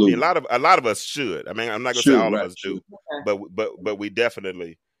up. Absolutely. I mean, a lot of us should. I mean, I'm not gonna say all of us do, but we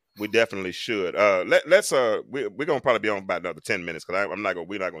definitely should. We're gonna probably be on about another 10 minutes, because we're not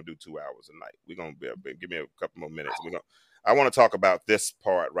gonna do 2 hours a night. We're gonna give me a couple more minutes. I want to talk about this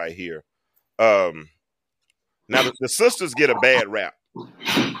part right here. Now the sisters get a bad rap.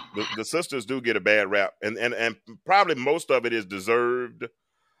 The sisters do get a bad rap, and probably most of it is deserved.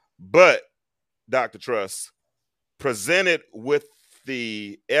 But Dr. Truss, presented with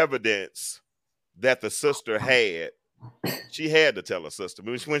the evidence that the sister had, she had to tell her sister.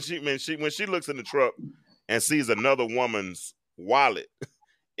 When she looks in the truck and sees another woman's wallet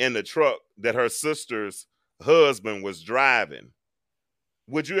in the truck that her sister's husband was driving,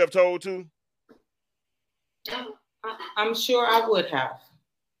 would you have told too? I'm sure I would have.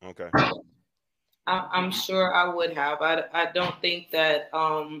 Okay. I'm sure I would have. I don't think that.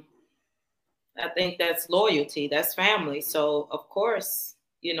 I think that's loyalty. That's family. So of course,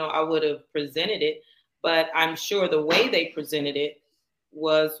 you know, I would have presented it, but I'm sure the way they presented it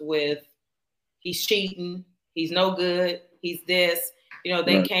was with, he's cheating, he's no good, he's this. You know,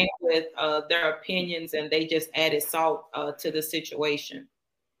 they came with their opinions, and they just added salt to the situation.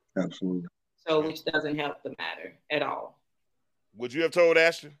 Absolutely. So, which doesn't help the matter at all. Would you have told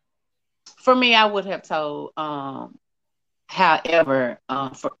Ashton? For me, I would have told. However,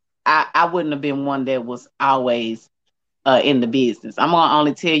 I wouldn't have been one that was always in the business. I'm gonna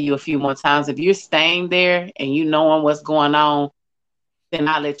only tell you a few more times. If you're staying there and you knowing what's going on, then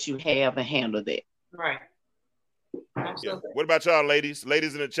I'll let you have and handle that. Right. Absolutely. Yeah. What about y'all, ladies?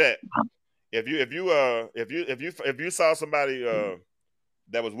 Ladies in the chat. If you saw somebody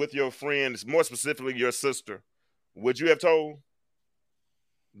that was with your friends, more specifically your sister, would you have told?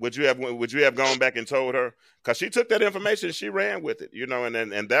 Would you have gone back and told her? Because she took that information, she ran with it, you know,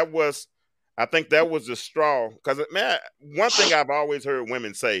 and that was, I think that was the straw. Because man, one thing I've always heard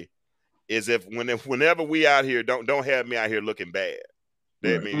women say is whenever we out here, don't have me out here looking bad.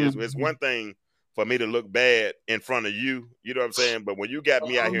 I mean, it's one thing for me to look bad in front of you, you know what I'm saying? But when you got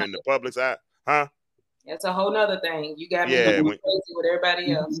me out here in the public's eye, huh? That's a whole nother thing. You got me looking crazy with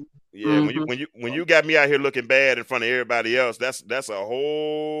everybody else. Yeah, when you got me out here looking bad in front of everybody else, that's a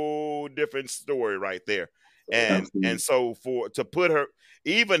whole different story right there. And so to put her,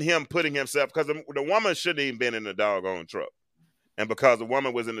 even him putting himself, because the woman shouldn't even been in the doggone truck, and because the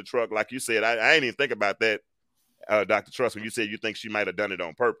woman was in the truck, like you said, I ain't even think about that, Dr. Truss, when you said you think she might have done it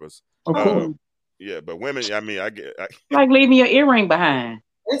on purpose. Of course. Yeah, but women, I mean, like leaving your earring behind.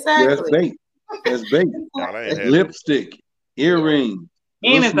 That's Exactly. bait. That's bait. y'all ain't had Lipstick, earrings,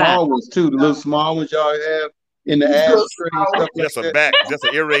 little Anything. small ones too. The little small ones y'all have in the ashtray and stuff like just a that. back, just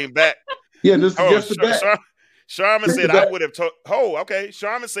an earring back. Yeah, just the back. Sharman Just said the I back. would have told. Oh, okay.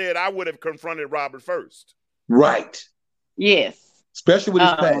 Sharman said I would have confronted Robert first, Right. Yes. Especially with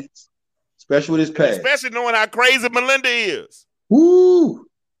his past. Especially with his past. especially knowing how crazy Melinda is. Woo.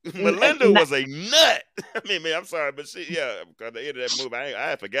 Melinda was a nut. I mean, man, I'm sorry, but because at the end of that movie,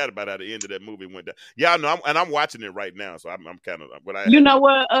 I forgot about how the end of that movie went down. Y'all know, I'm watching it right now, so I'm kind of what You know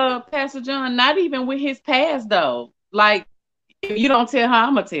what, Pastor John? Not even with his past though. Like, if you don't tell her,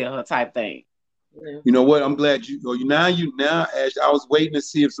 I'm gonna tell her type thing. You know what? I'm glad now, Ash, I was waiting to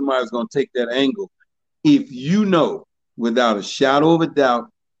see if somebody was going to take that angle. If you know, without a shadow of a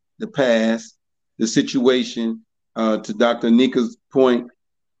doubt, the past, the situation, to Dr. Nika's point,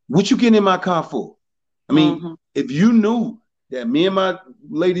 what you getting in my car for? I mean, if you knew that me and my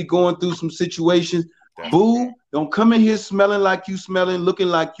lady going through some situations, boo, don't come in here smelling like you smelling, looking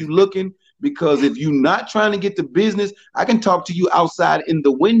like you looking, because if you not trying to get the business, I can talk to you outside in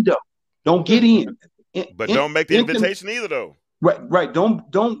the window. Don't get in. But don't make the invitation either, though. Right.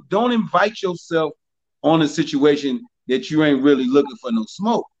 Don't invite yourself on a situation that you ain't really looking for no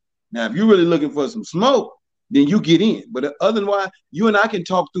smoke. Now, if you're really looking for some smoke, then you get in. But otherwise, you and I can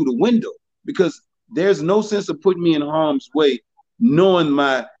talk through the window, because there's no sense of putting me in harm's way, knowing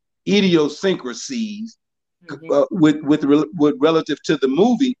my idiosyncrasies with relative to the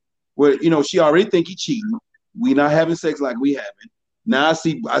movie, where she already think he cheating. We not having sex like we having. Now I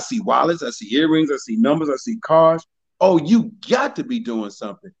see wallets, I see earrings, I see numbers, I see cars. Oh, you got to be doing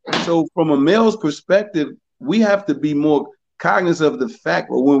something. So from a male's perspective, we have to be more cognizant of the fact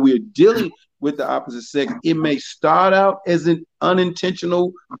that when we're dealing with the opposite sex, it may start out as an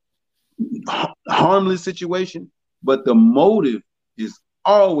unintentional, harmless situation, but the motive is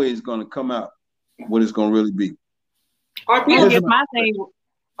always going to come out what it's going to really be. Or be upfront.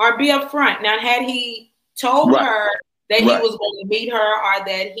 Now, had he told her that he was going to meet her, or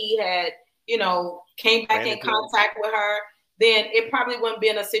that he had, came back in contact with her, then it probably wouldn't be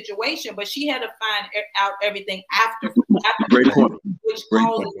in a situation. But she had to find out everything after which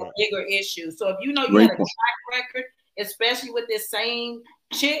causes a bigger issue. So if you know you had a track record, especially with this same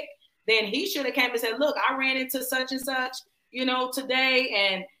chick, then he should have came and said, "Look, I ran into such and such, today,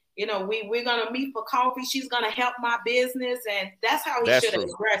 and we're gonna meet for coffee. She's gonna help my business," and that's how he should have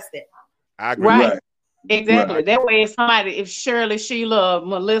addressed it. I agree. Right. Exactly. Right. That way, if Shirley, Sheila,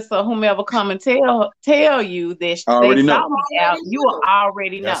 Melissa, whomever come and tell you that they saw me out, you will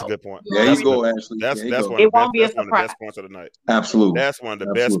already know. That's a good point. There you go, Ashley. That's one of the best points of the night. Absolutely. That's one of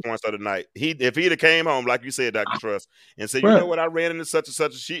the best points of the night. If he'd have came home, like you said, Dr. Truss, and said, you know what, I ran into such and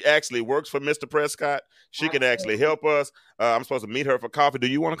such. She actually works for Mr. Prescott. She can actually help us. I'm supposed to meet her for coffee. Do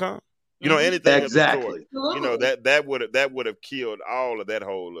you want to come? Anything exactly. That would have killed all of that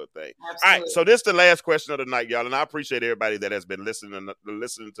whole little thing. Absolutely. All right, so this is the last question of the night, y'all, and I appreciate everybody that has been listening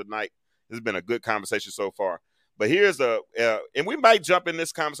tonight. This has been a good conversation so far. But here's and we might jump in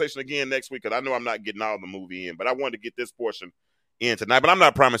this conversation again next week, because I know I'm not getting all the movie in, but I wanted to get this portion in tonight. But I'm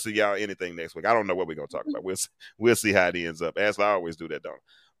not promising y'all anything next week. I don't know what we're gonna talk about. We'll see how it ends up, as I always do that, don't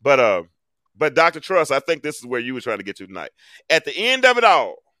I? But Dr. Truss, I think this is where you were trying to get to tonight. At the end of it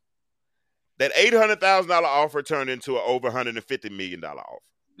all, that $800,000 offer turned into an over $150 million offer.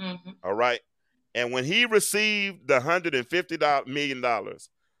 Mm-hmm. All right. And when he received the $150 million,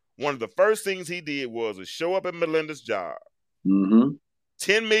 one of the first things he did was to show up at Melinda's job. Mm-hmm.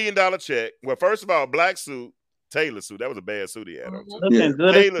 $10 million check. Well, first of all, black suit, Taylor suit. That was a bad suit he had on. Looking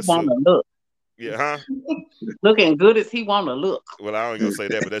good as he want to look. Yeah, huh? Looking good as he want to look. Well, I ain't gonna say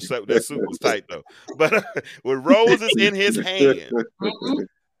that, but that suit was tight though. But with roses in his hand,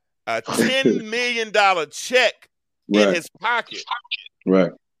 a $10 million check in his pocket,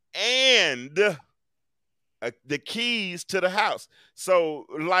 right, and the keys to the house. So,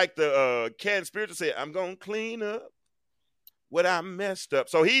 like the Cat Spiritual said, I'm gonna clean up what I messed up.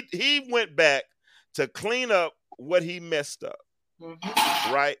 So he went back to clean up what he messed up,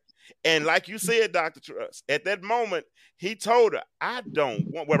 right? And like you said, Dr. Truss, at that moment, he told her, I don't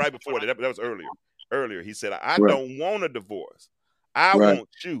want, well, right before that was earlier. Earlier, he said, I don't want a divorce. I want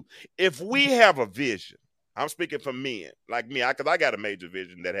you. If we have a vision, I'm speaking for men like me, because I got a major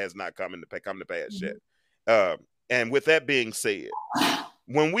vision that has not come to pass yet. And with that being said,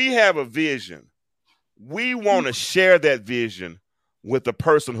 when we have a vision, we want to share that vision with the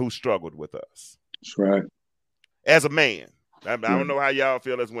person who struggled with us. That's right. As a man, I don't know how y'all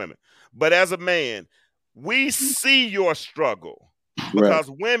feel as women, but as a man, we see your struggle because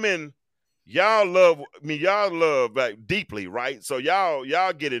women, y'all love like deeply, right? So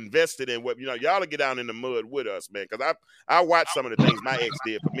y'all get invested in what y'all get down in the mud with us, man. Because I watched some of the things my ex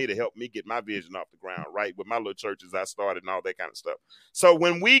did for me to help me get my vision off the ground, right? With my little churches I started and all that kind of stuff. So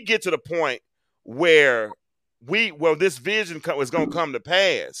when we get to the point where this vision is going to come to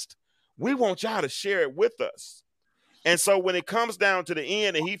pass, we want y'all to share it with us. And so when it comes down to the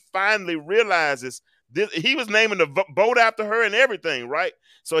end and he finally realizes this, he was naming the boat after her and everything, right?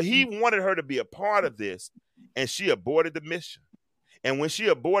 So he wanted her to be a part of this, and she aborted the mission. And when she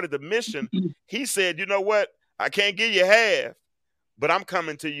aborted the mission, he said, you know what? I can't give you half, but I'm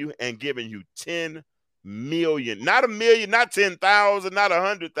coming to you and giving you 10 million. Not a million, not 10,000, not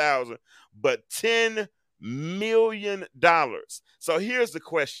 100,000, but $10 million. So here's the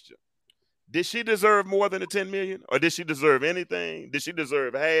question. Did she deserve more than the 10 million? Or did she deserve anything? Did she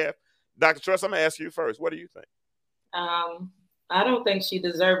deserve half? Dr. Truss, I'm going to ask you first. What do you think? I don't think she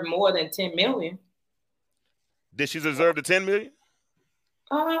deserved more than 10 million. Did she deserve the 10 million?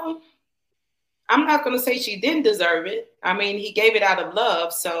 I'm not going to say she didn't deserve it. I mean, he gave it out of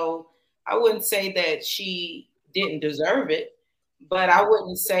love, so I wouldn't say that she didn't deserve it. But I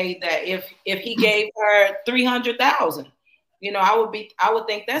wouldn't say that if he gave her 300,000, I would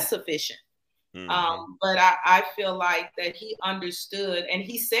think that's sufficient. Mm-hmm. But I feel like that he understood, and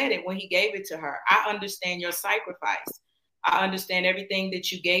he said it when he gave it to her. I understand your sacrifice. I understand everything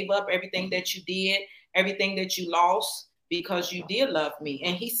that you gave up, everything that you did, everything that you lost because you did love me.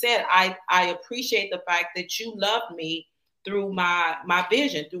 And he said, I appreciate the fact that you loved me through my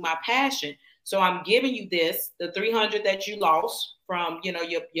vision, through my passion. So I'm giving you this, the 300 that you lost from,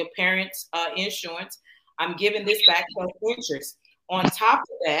 your parents' insurance. I'm giving this back plus interest. On top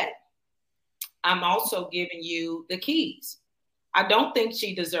of that, I'm also giving you the keys. I don't think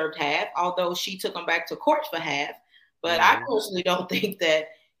she deserved half, although she took them back to court for half. But I personally don't think that,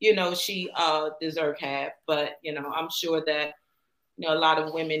 she deserved half. But, I'm sure that, a lot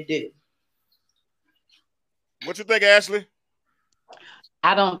of women do. What you think, Ashley?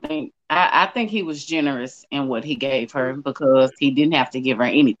 I think he was generous in what he gave her because he didn't have to give her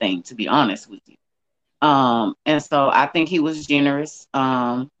anything, to be honest with you. And so I think he was generous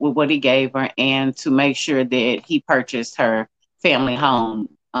with what he gave her and to make sure that he purchased her family home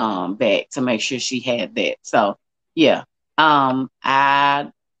back to make sure she had that. So, yeah,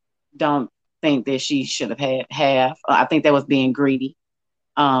 I don't think that she should have had half. I think that was being greedy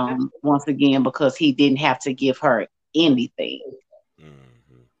once again because he didn't have to give her anything.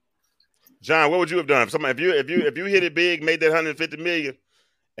 Mm-hmm. John, what would you have done? If you hit it big, made that 150 million,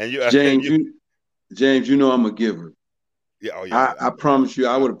 and you James, I'm a giver. Yeah, oh yeah. I promise you,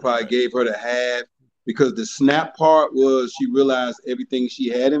 I would have probably gave her the half because the snap part was she realized everything she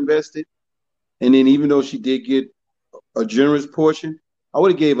had invested, and then even though she did get a generous portion, I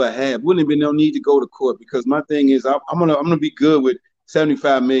would have gave her half. Wouldn't have been no need to go to court because my thing is I'm gonna be good with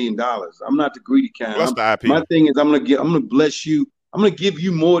 $75 million. I'm not the greedy kind. Plus the IP. My thing is I'm gonna bless you. I'm gonna give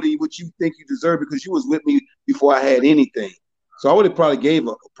you more than what you think you deserve because you was with me before I had anything. So I would have probably gave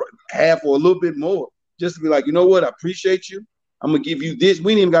a half or a little bit more just to be like, you know what? I appreciate you. I'm going to give you this.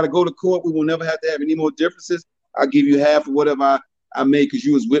 We ain't even got to go to court. We will never have to have any more differences. I'll give you half of whatever I made because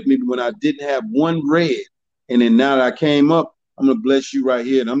you was with me when I didn't have one red. And then now that I came up, I'm going to bless you right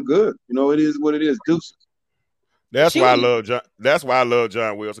here. And I'm good. It is what it is. Deuces. That's why I love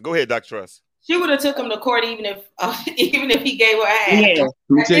John Wilson. Go ahead, Dr. Truss. She would have took him to court even if he gave her half. Yeah.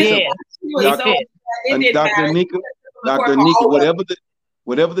 Let me tell you something. Dr. Nika,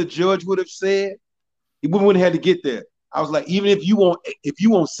 whatever the judge would have said, he wouldn't have had to get there. I was like, even if you want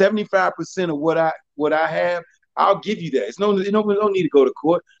 75% of what I have, I'll give you that. It's no need to go to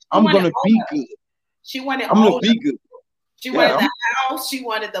court. I'm gonna be good. She wanted. I'm gonna be good. She wanted the house. She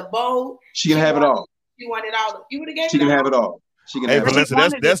wanted the boat. She can have it all. She wanted all. You would have gave. She can have it all. She can have Valencia,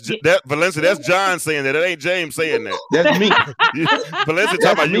 Valencia, that's John saying that. That ain't James saying that. That's me. Valencia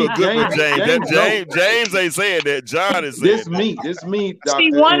talking about you a good with James. James ain't saying that. John is saying This me. Doctor,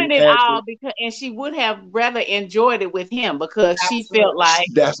 she wanted it all and she would have rather enjoyed it with him because she felt like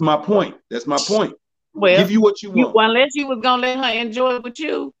that's my point. Well, give you what you want. Unless you was gonna let her enjoy it with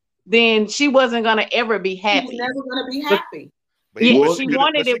you, then she wasn't gonna ever be happy. She was never gonna be happy. She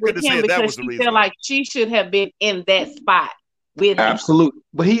wanted it with him because she felt like she should have been in that spot. Absolutely.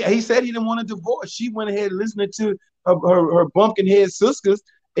 But he said he didn't want a divorce. She went ahead listening to her bumpkin head sisters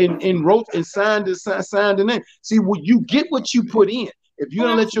and wrote and signed the name. See, you get what you put in. If you're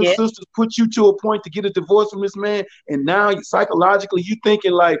gonna let your Yeah. sisters put you to a point to get a divorce from this man, and now psychologically you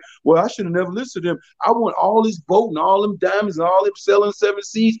thinking like, well, I should have never listened to them. I want all this boat and all them diamonds and all them selling 7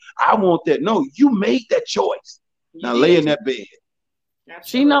 Seas. I want that. No, you made that choice. Now lay in that bed.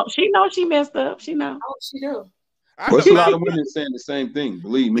 She know she messed up. She know. Oh, she do. There's a lot of women saying the same thing.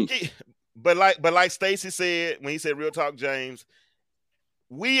 Believe me. But like Stacey said when he said "Real Talk," James,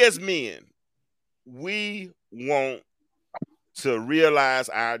 we as men, we want to realize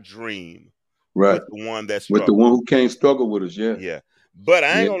our dream Right. with the one that's with the one who can't struggle with us. Yeah. Yeah. But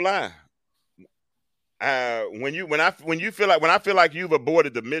I ain't gonna lie. When I feel like you've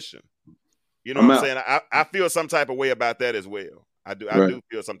aborted the mission, you know what I'm saying? I feel some type of way about that as well. I do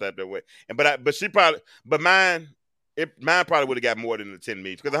feel some type of way. But mine probably would have got more than the 10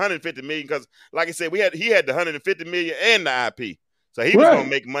 million, because 150 million, because like I said, he had the 150 million and the IP. So he was gonna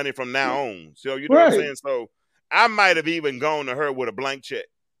make money from now on. So you know what I'm saying? So I might have even gone to her with a blank check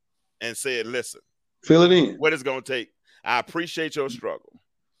and said, listen, fill it in. What it's gonna take. I appreciate your struggle.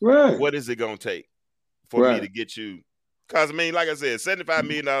 Right. What is it gonna take for me to get you? Because I mean, like I said, $75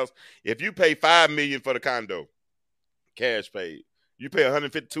 million. If you pay $5 million for the condo, cash paid. You pay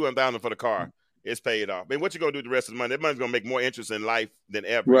 $150,000-$200,000 for the car, it's paid off. I mean, what you gonna do with the rest of the money? That money's gonna make more interest in life than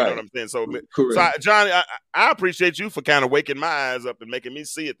ever. You know what I'm saying? So Johnny, I appreciate you for kind of waking my eyes up and making me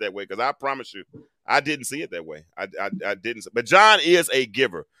see it that way. Because I promise you, I didn't see it that way. I didn't. But John is a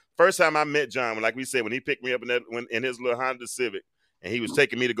giver. First time I met John, like we said, when he picked me up in his little Honda Civic, and he was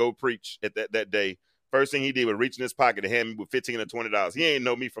taking me to go preach at that day. First thing he did was reach in his pocket and hand me with $15 or $20. He ain't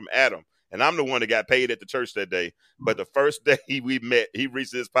know me from Adam. And I'm the one that got paid at the church that day. But the first day we met, he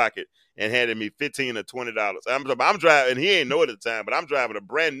reached in his pocket and handed me $15 or $20. I'm driving, and he ain't know it at the time, but I'm driving a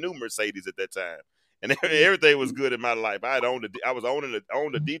brand new Mercedes at that time. And everything was good in my life. I was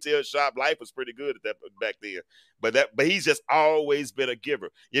owning a detail shop. Life was pretty good at that back then. But he's just always been a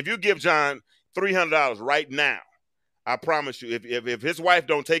giver. If you give John $300 right now, I promise you, if his wife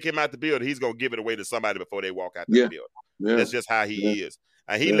don't take him out the building, he's gonna give it away to somebody before they walk out the building. Yeah. That's just how he is.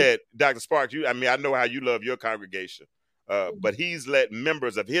 He let Dr. Sparks. I know how you love your congregation, but he's let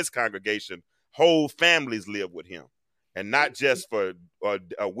members of his congregation, whole families, live with him, and not just for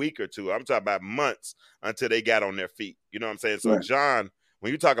a week or two. I'm talking about months until they got on their feet. You know what I'm saying? So, John,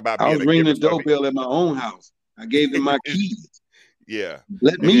 when you talk about being I was ringing the doorbell at my own house. I gave them my keys. Yeah,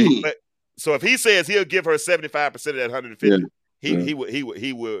 let me in. So if he says he'll give her 75% of that 150,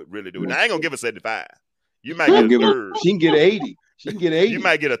 he would really do it. Now, I ain't gonna give her 75. You might get a third. She can get 80. She can get 80. You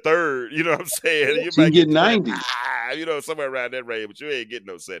might get a third. You know what I'm saying? You might get 90. Somewhere around that range, but you ain't getting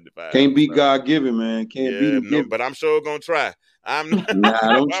no 75. Can't be God given, man. Can't beat him. No, but I'm sure gonna try.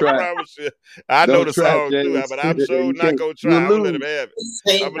 Don't try. I know the song too, but I'm sure not gonna try. I'm gonna let him have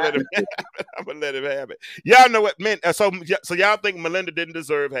it. I'm gonna let him have it. Y'all know what, man. So y'all think Melinda didn't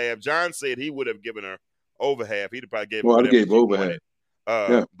deserve half? John said he would have given her over half. He'd probably gave her. Well, I gave over half.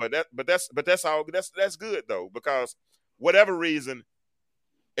 But that's all. That's good though, because whatever reason,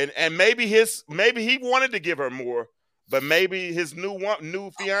 and maybe he wanted to give her more, but maybe his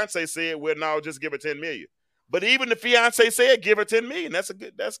new fiance said, "Well, no, just give her 10 million." But even the fiance said, "Give her 10 million." That's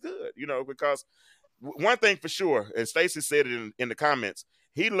good, because one thing for sure, and Stacey said it in the comments,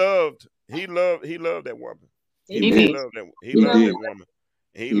 he loved that woman. He loved that woman.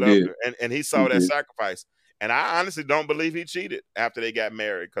 He loved her, and he saw that sacrifice. And I honestly don't believe he cheated after they got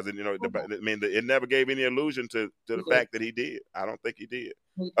married, because it never gave any allusion to the fact that he did. I don't think he did.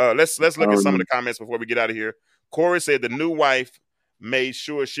 Let's look at some of the comments before we get out of here. Corey said the new wife made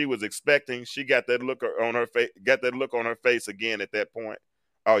sure she was expecting. She got that look on her face. Got that look on her face again at that point.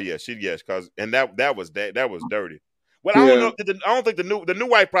 Oh yeah, that was dirty. Well, I don't know. I don't think the new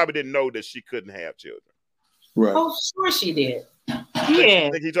wife probably didn't know that she couldn't have children. Right. Oh, sure she did. Yeah.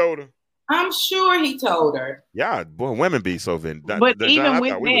 Think he told her? I'm sure he told her. Yeah, boy, women be so vindictive. But even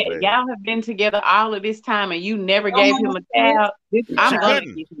with that, y'all have been together all of this time, and you never gave him a child. I'm going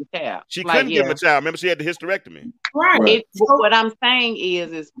to give him a child. She couldn't give him a child. Remember, she had the hysterectomy. Right. What I'm saying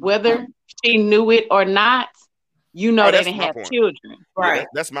is whether she knew it or not, they didn't have children. Right. Yeah,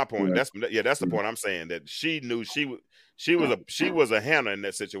 that's my point. That's the point I'm saying, that she knew she was a Hannah in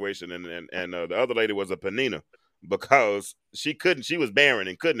that situation, and the other lady was a Penina, because she was barren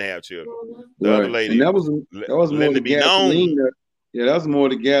and couldn't have children. The other lady, and that was more the gasoline. That was more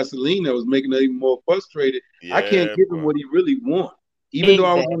the gasoline that was making her even more frustrated. Yeah, I can't give him what he really wants, even though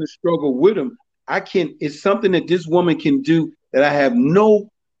I was going to struggle with him. I can. It's something that this woman can do that I have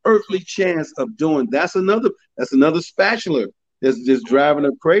no earthly chance of doing. That's another spatula that's just driving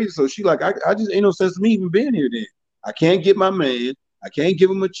her crazy. So she like, I just ain't no sense of me even being here. Then I can't get my man. I can't give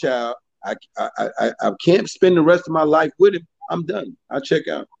him a child. I can't spend the rest of my life with him. I'm done. I check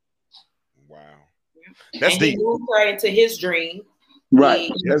out. Wow. And he moved her into his dream.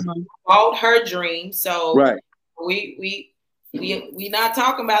 Right. He bought her dream. So right. we not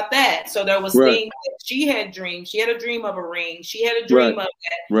talking about that. So there was things that she had dreamed. She had a dream of a ring. She had a dream of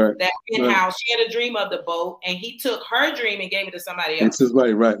that penthouse. She had a dream of the boat, and he took her dream and gave it to somebody else. It's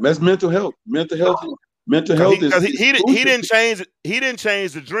right. That's mental health. Mental health is he didn't change. He didn't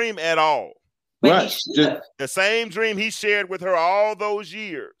change the dream at all. Right. The same dream he shared with her all those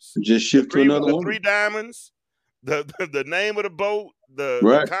years. Just shift to another one. 3 diamonds, the name of the boat,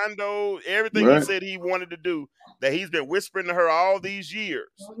 the condo, everything he said he wanted to do that he's been whispering to her all these years.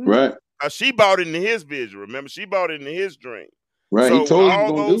 Right. She bought it into his vision. Remember, she bought it into his dream. Right. So he told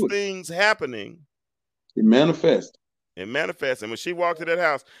all those things happening. It manifests. And when she walked to that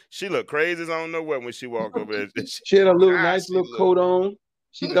house, she looked crazy as I don't know what when she walked over there. She had a nice little coat on.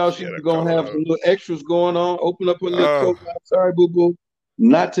 She thought she was going to have some little extras going on. Open up her little coat. Sorry, boo-boo.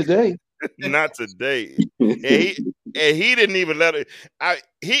 Not today. Not today. and he didn't even let her.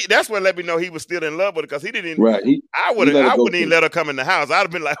 That's what let me know he was still in love with her because he didn't. Right. I wouldn't even let her come in the house. I'd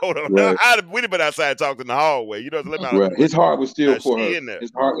have been like, hold on. Right. We'd have been outside talking in the hallway. Let me. Right. His heart was still for her.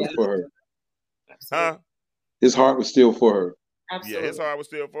 His heart was for her. Huh? His heart was still for her. Absolutely. Yeah, his heart was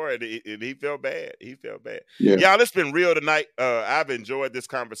still for it. And he felt bad. Yeah. Y'all, it's been real tonight. I've enjoyed this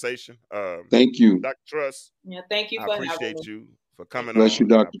conversation. Thank you. Dr. Truss. Yeah, thank you for having me. I appreciate you for coming Bless on. you,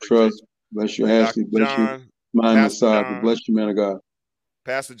 Dr. Truss. Bless you, Ashley. Bless you, my Messiah. Bless you, man of God.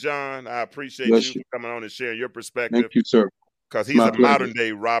 Pastor John, I appreciate you for coming on and sharing your perspective. Thank you, sir. Because he's a modern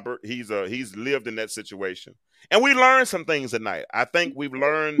day Robert. He's lived in that situation. And we learned some things tonight. I think we've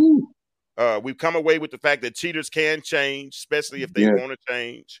learned we've come away with the fact that cheaters can change, especially if they want to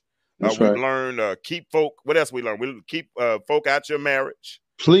change. We've learned keep folk. What else we learned? We keep folk out your marriage.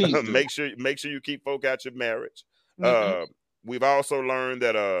 Please make sure you keep folk out your marriage. We've also learned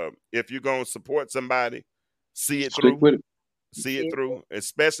that if you're going to support somebody, see it through. With it. See it through,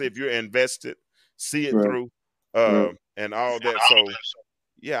 especially if you're invested. See it through, and all that. So,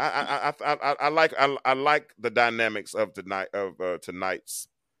 yeah, I like the dynamics of tonight's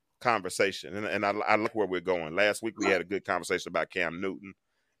conversation, and I like where we're going. Last week we had a good conversation about Cam Newton,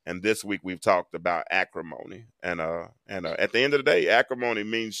 and this week we've talked about acrimony. And at the end of the day, acrimony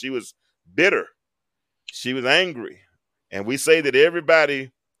means she was bitter, she was angry, and we say that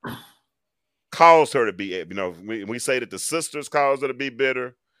everybody caused her to be. We say that the sisters caused her to be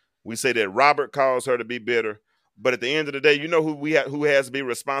bitter. We say that Robert caused her to be bitter. But at the end of the day, you know who has to be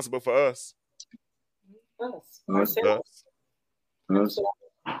responsible for us? Us.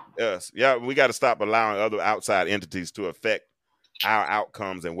 Yeah, we got to stop allowing other outside entities to affect our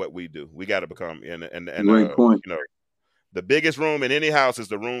outcomes and what we do. We got to become great point. The biggest room in any house is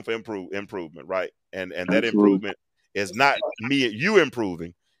the room for improvement, right? And that improvement is not you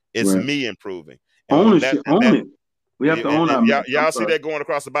improving. It's me improving. And ownership, own it. We have to own our. Y'all see that going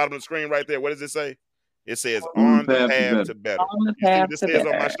across the bottom of the screen right there? What does it say? It says on the path to better. On the path this to says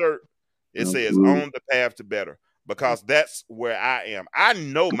better. On my shirt. It says on the path to better, because that's where I am. I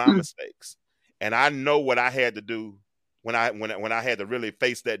know my mistakes, and I know what I had to do when I had to really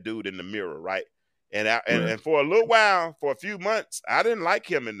face that dude in the mirror, right? And for a little while, for a few months, I didn't like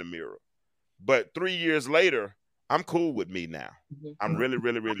him in the mirror, but 3 years later, I'm cool with me now. I'm really,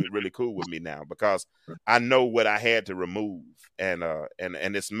 really, really, really cool with me now because I know what I had to remove, and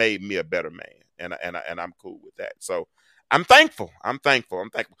it's made me a better man, and I'm cool with that. So I'm thankful.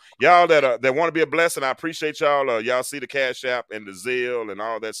 Y'all that want to be a blessing, I appreciate y'all. Y'all see the Cash App and the Zelle and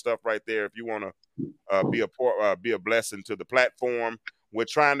all that stuff right there. If you want to be a blessing to the platform, we're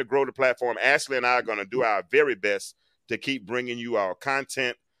trying to grow the platform. Ashley and I are going to do our very best to keep bringing you our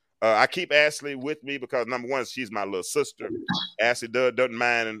content. I keep Ashley with me because, number one, she's my little sister. Ashley doesn't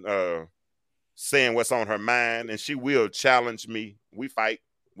mind saying what's on her mind, and she will challenge me. We fight.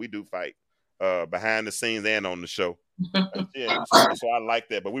 We do fight behind the scenes and on the show. So I like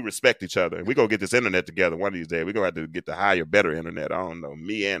that, but we respect each other. We're going to get this internet together one of these days. We're going to have to get the higher, better internet. I don't know,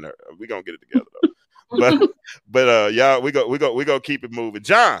 me and her. We're going to get it together, though. but y'all, we go keep it moving.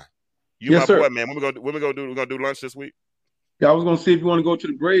 John, you my boy, man. What we gonna do? We're going to do lunch this week? Yeah, I was gonna see if you want to go to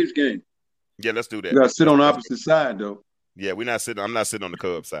the Braves game. Yeah, let's do that. You gotta sit on the opposite side though. Yeah, I'm not sitting on the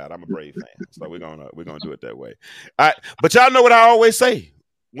Cubs side. I'm a Brave fan, so we're gonna do it that way. All right, but y'all know what I always say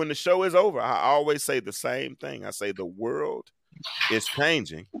when the show is over. I always say the same thing. I say the world is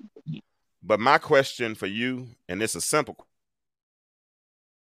changing, but my question for you, and it's a simple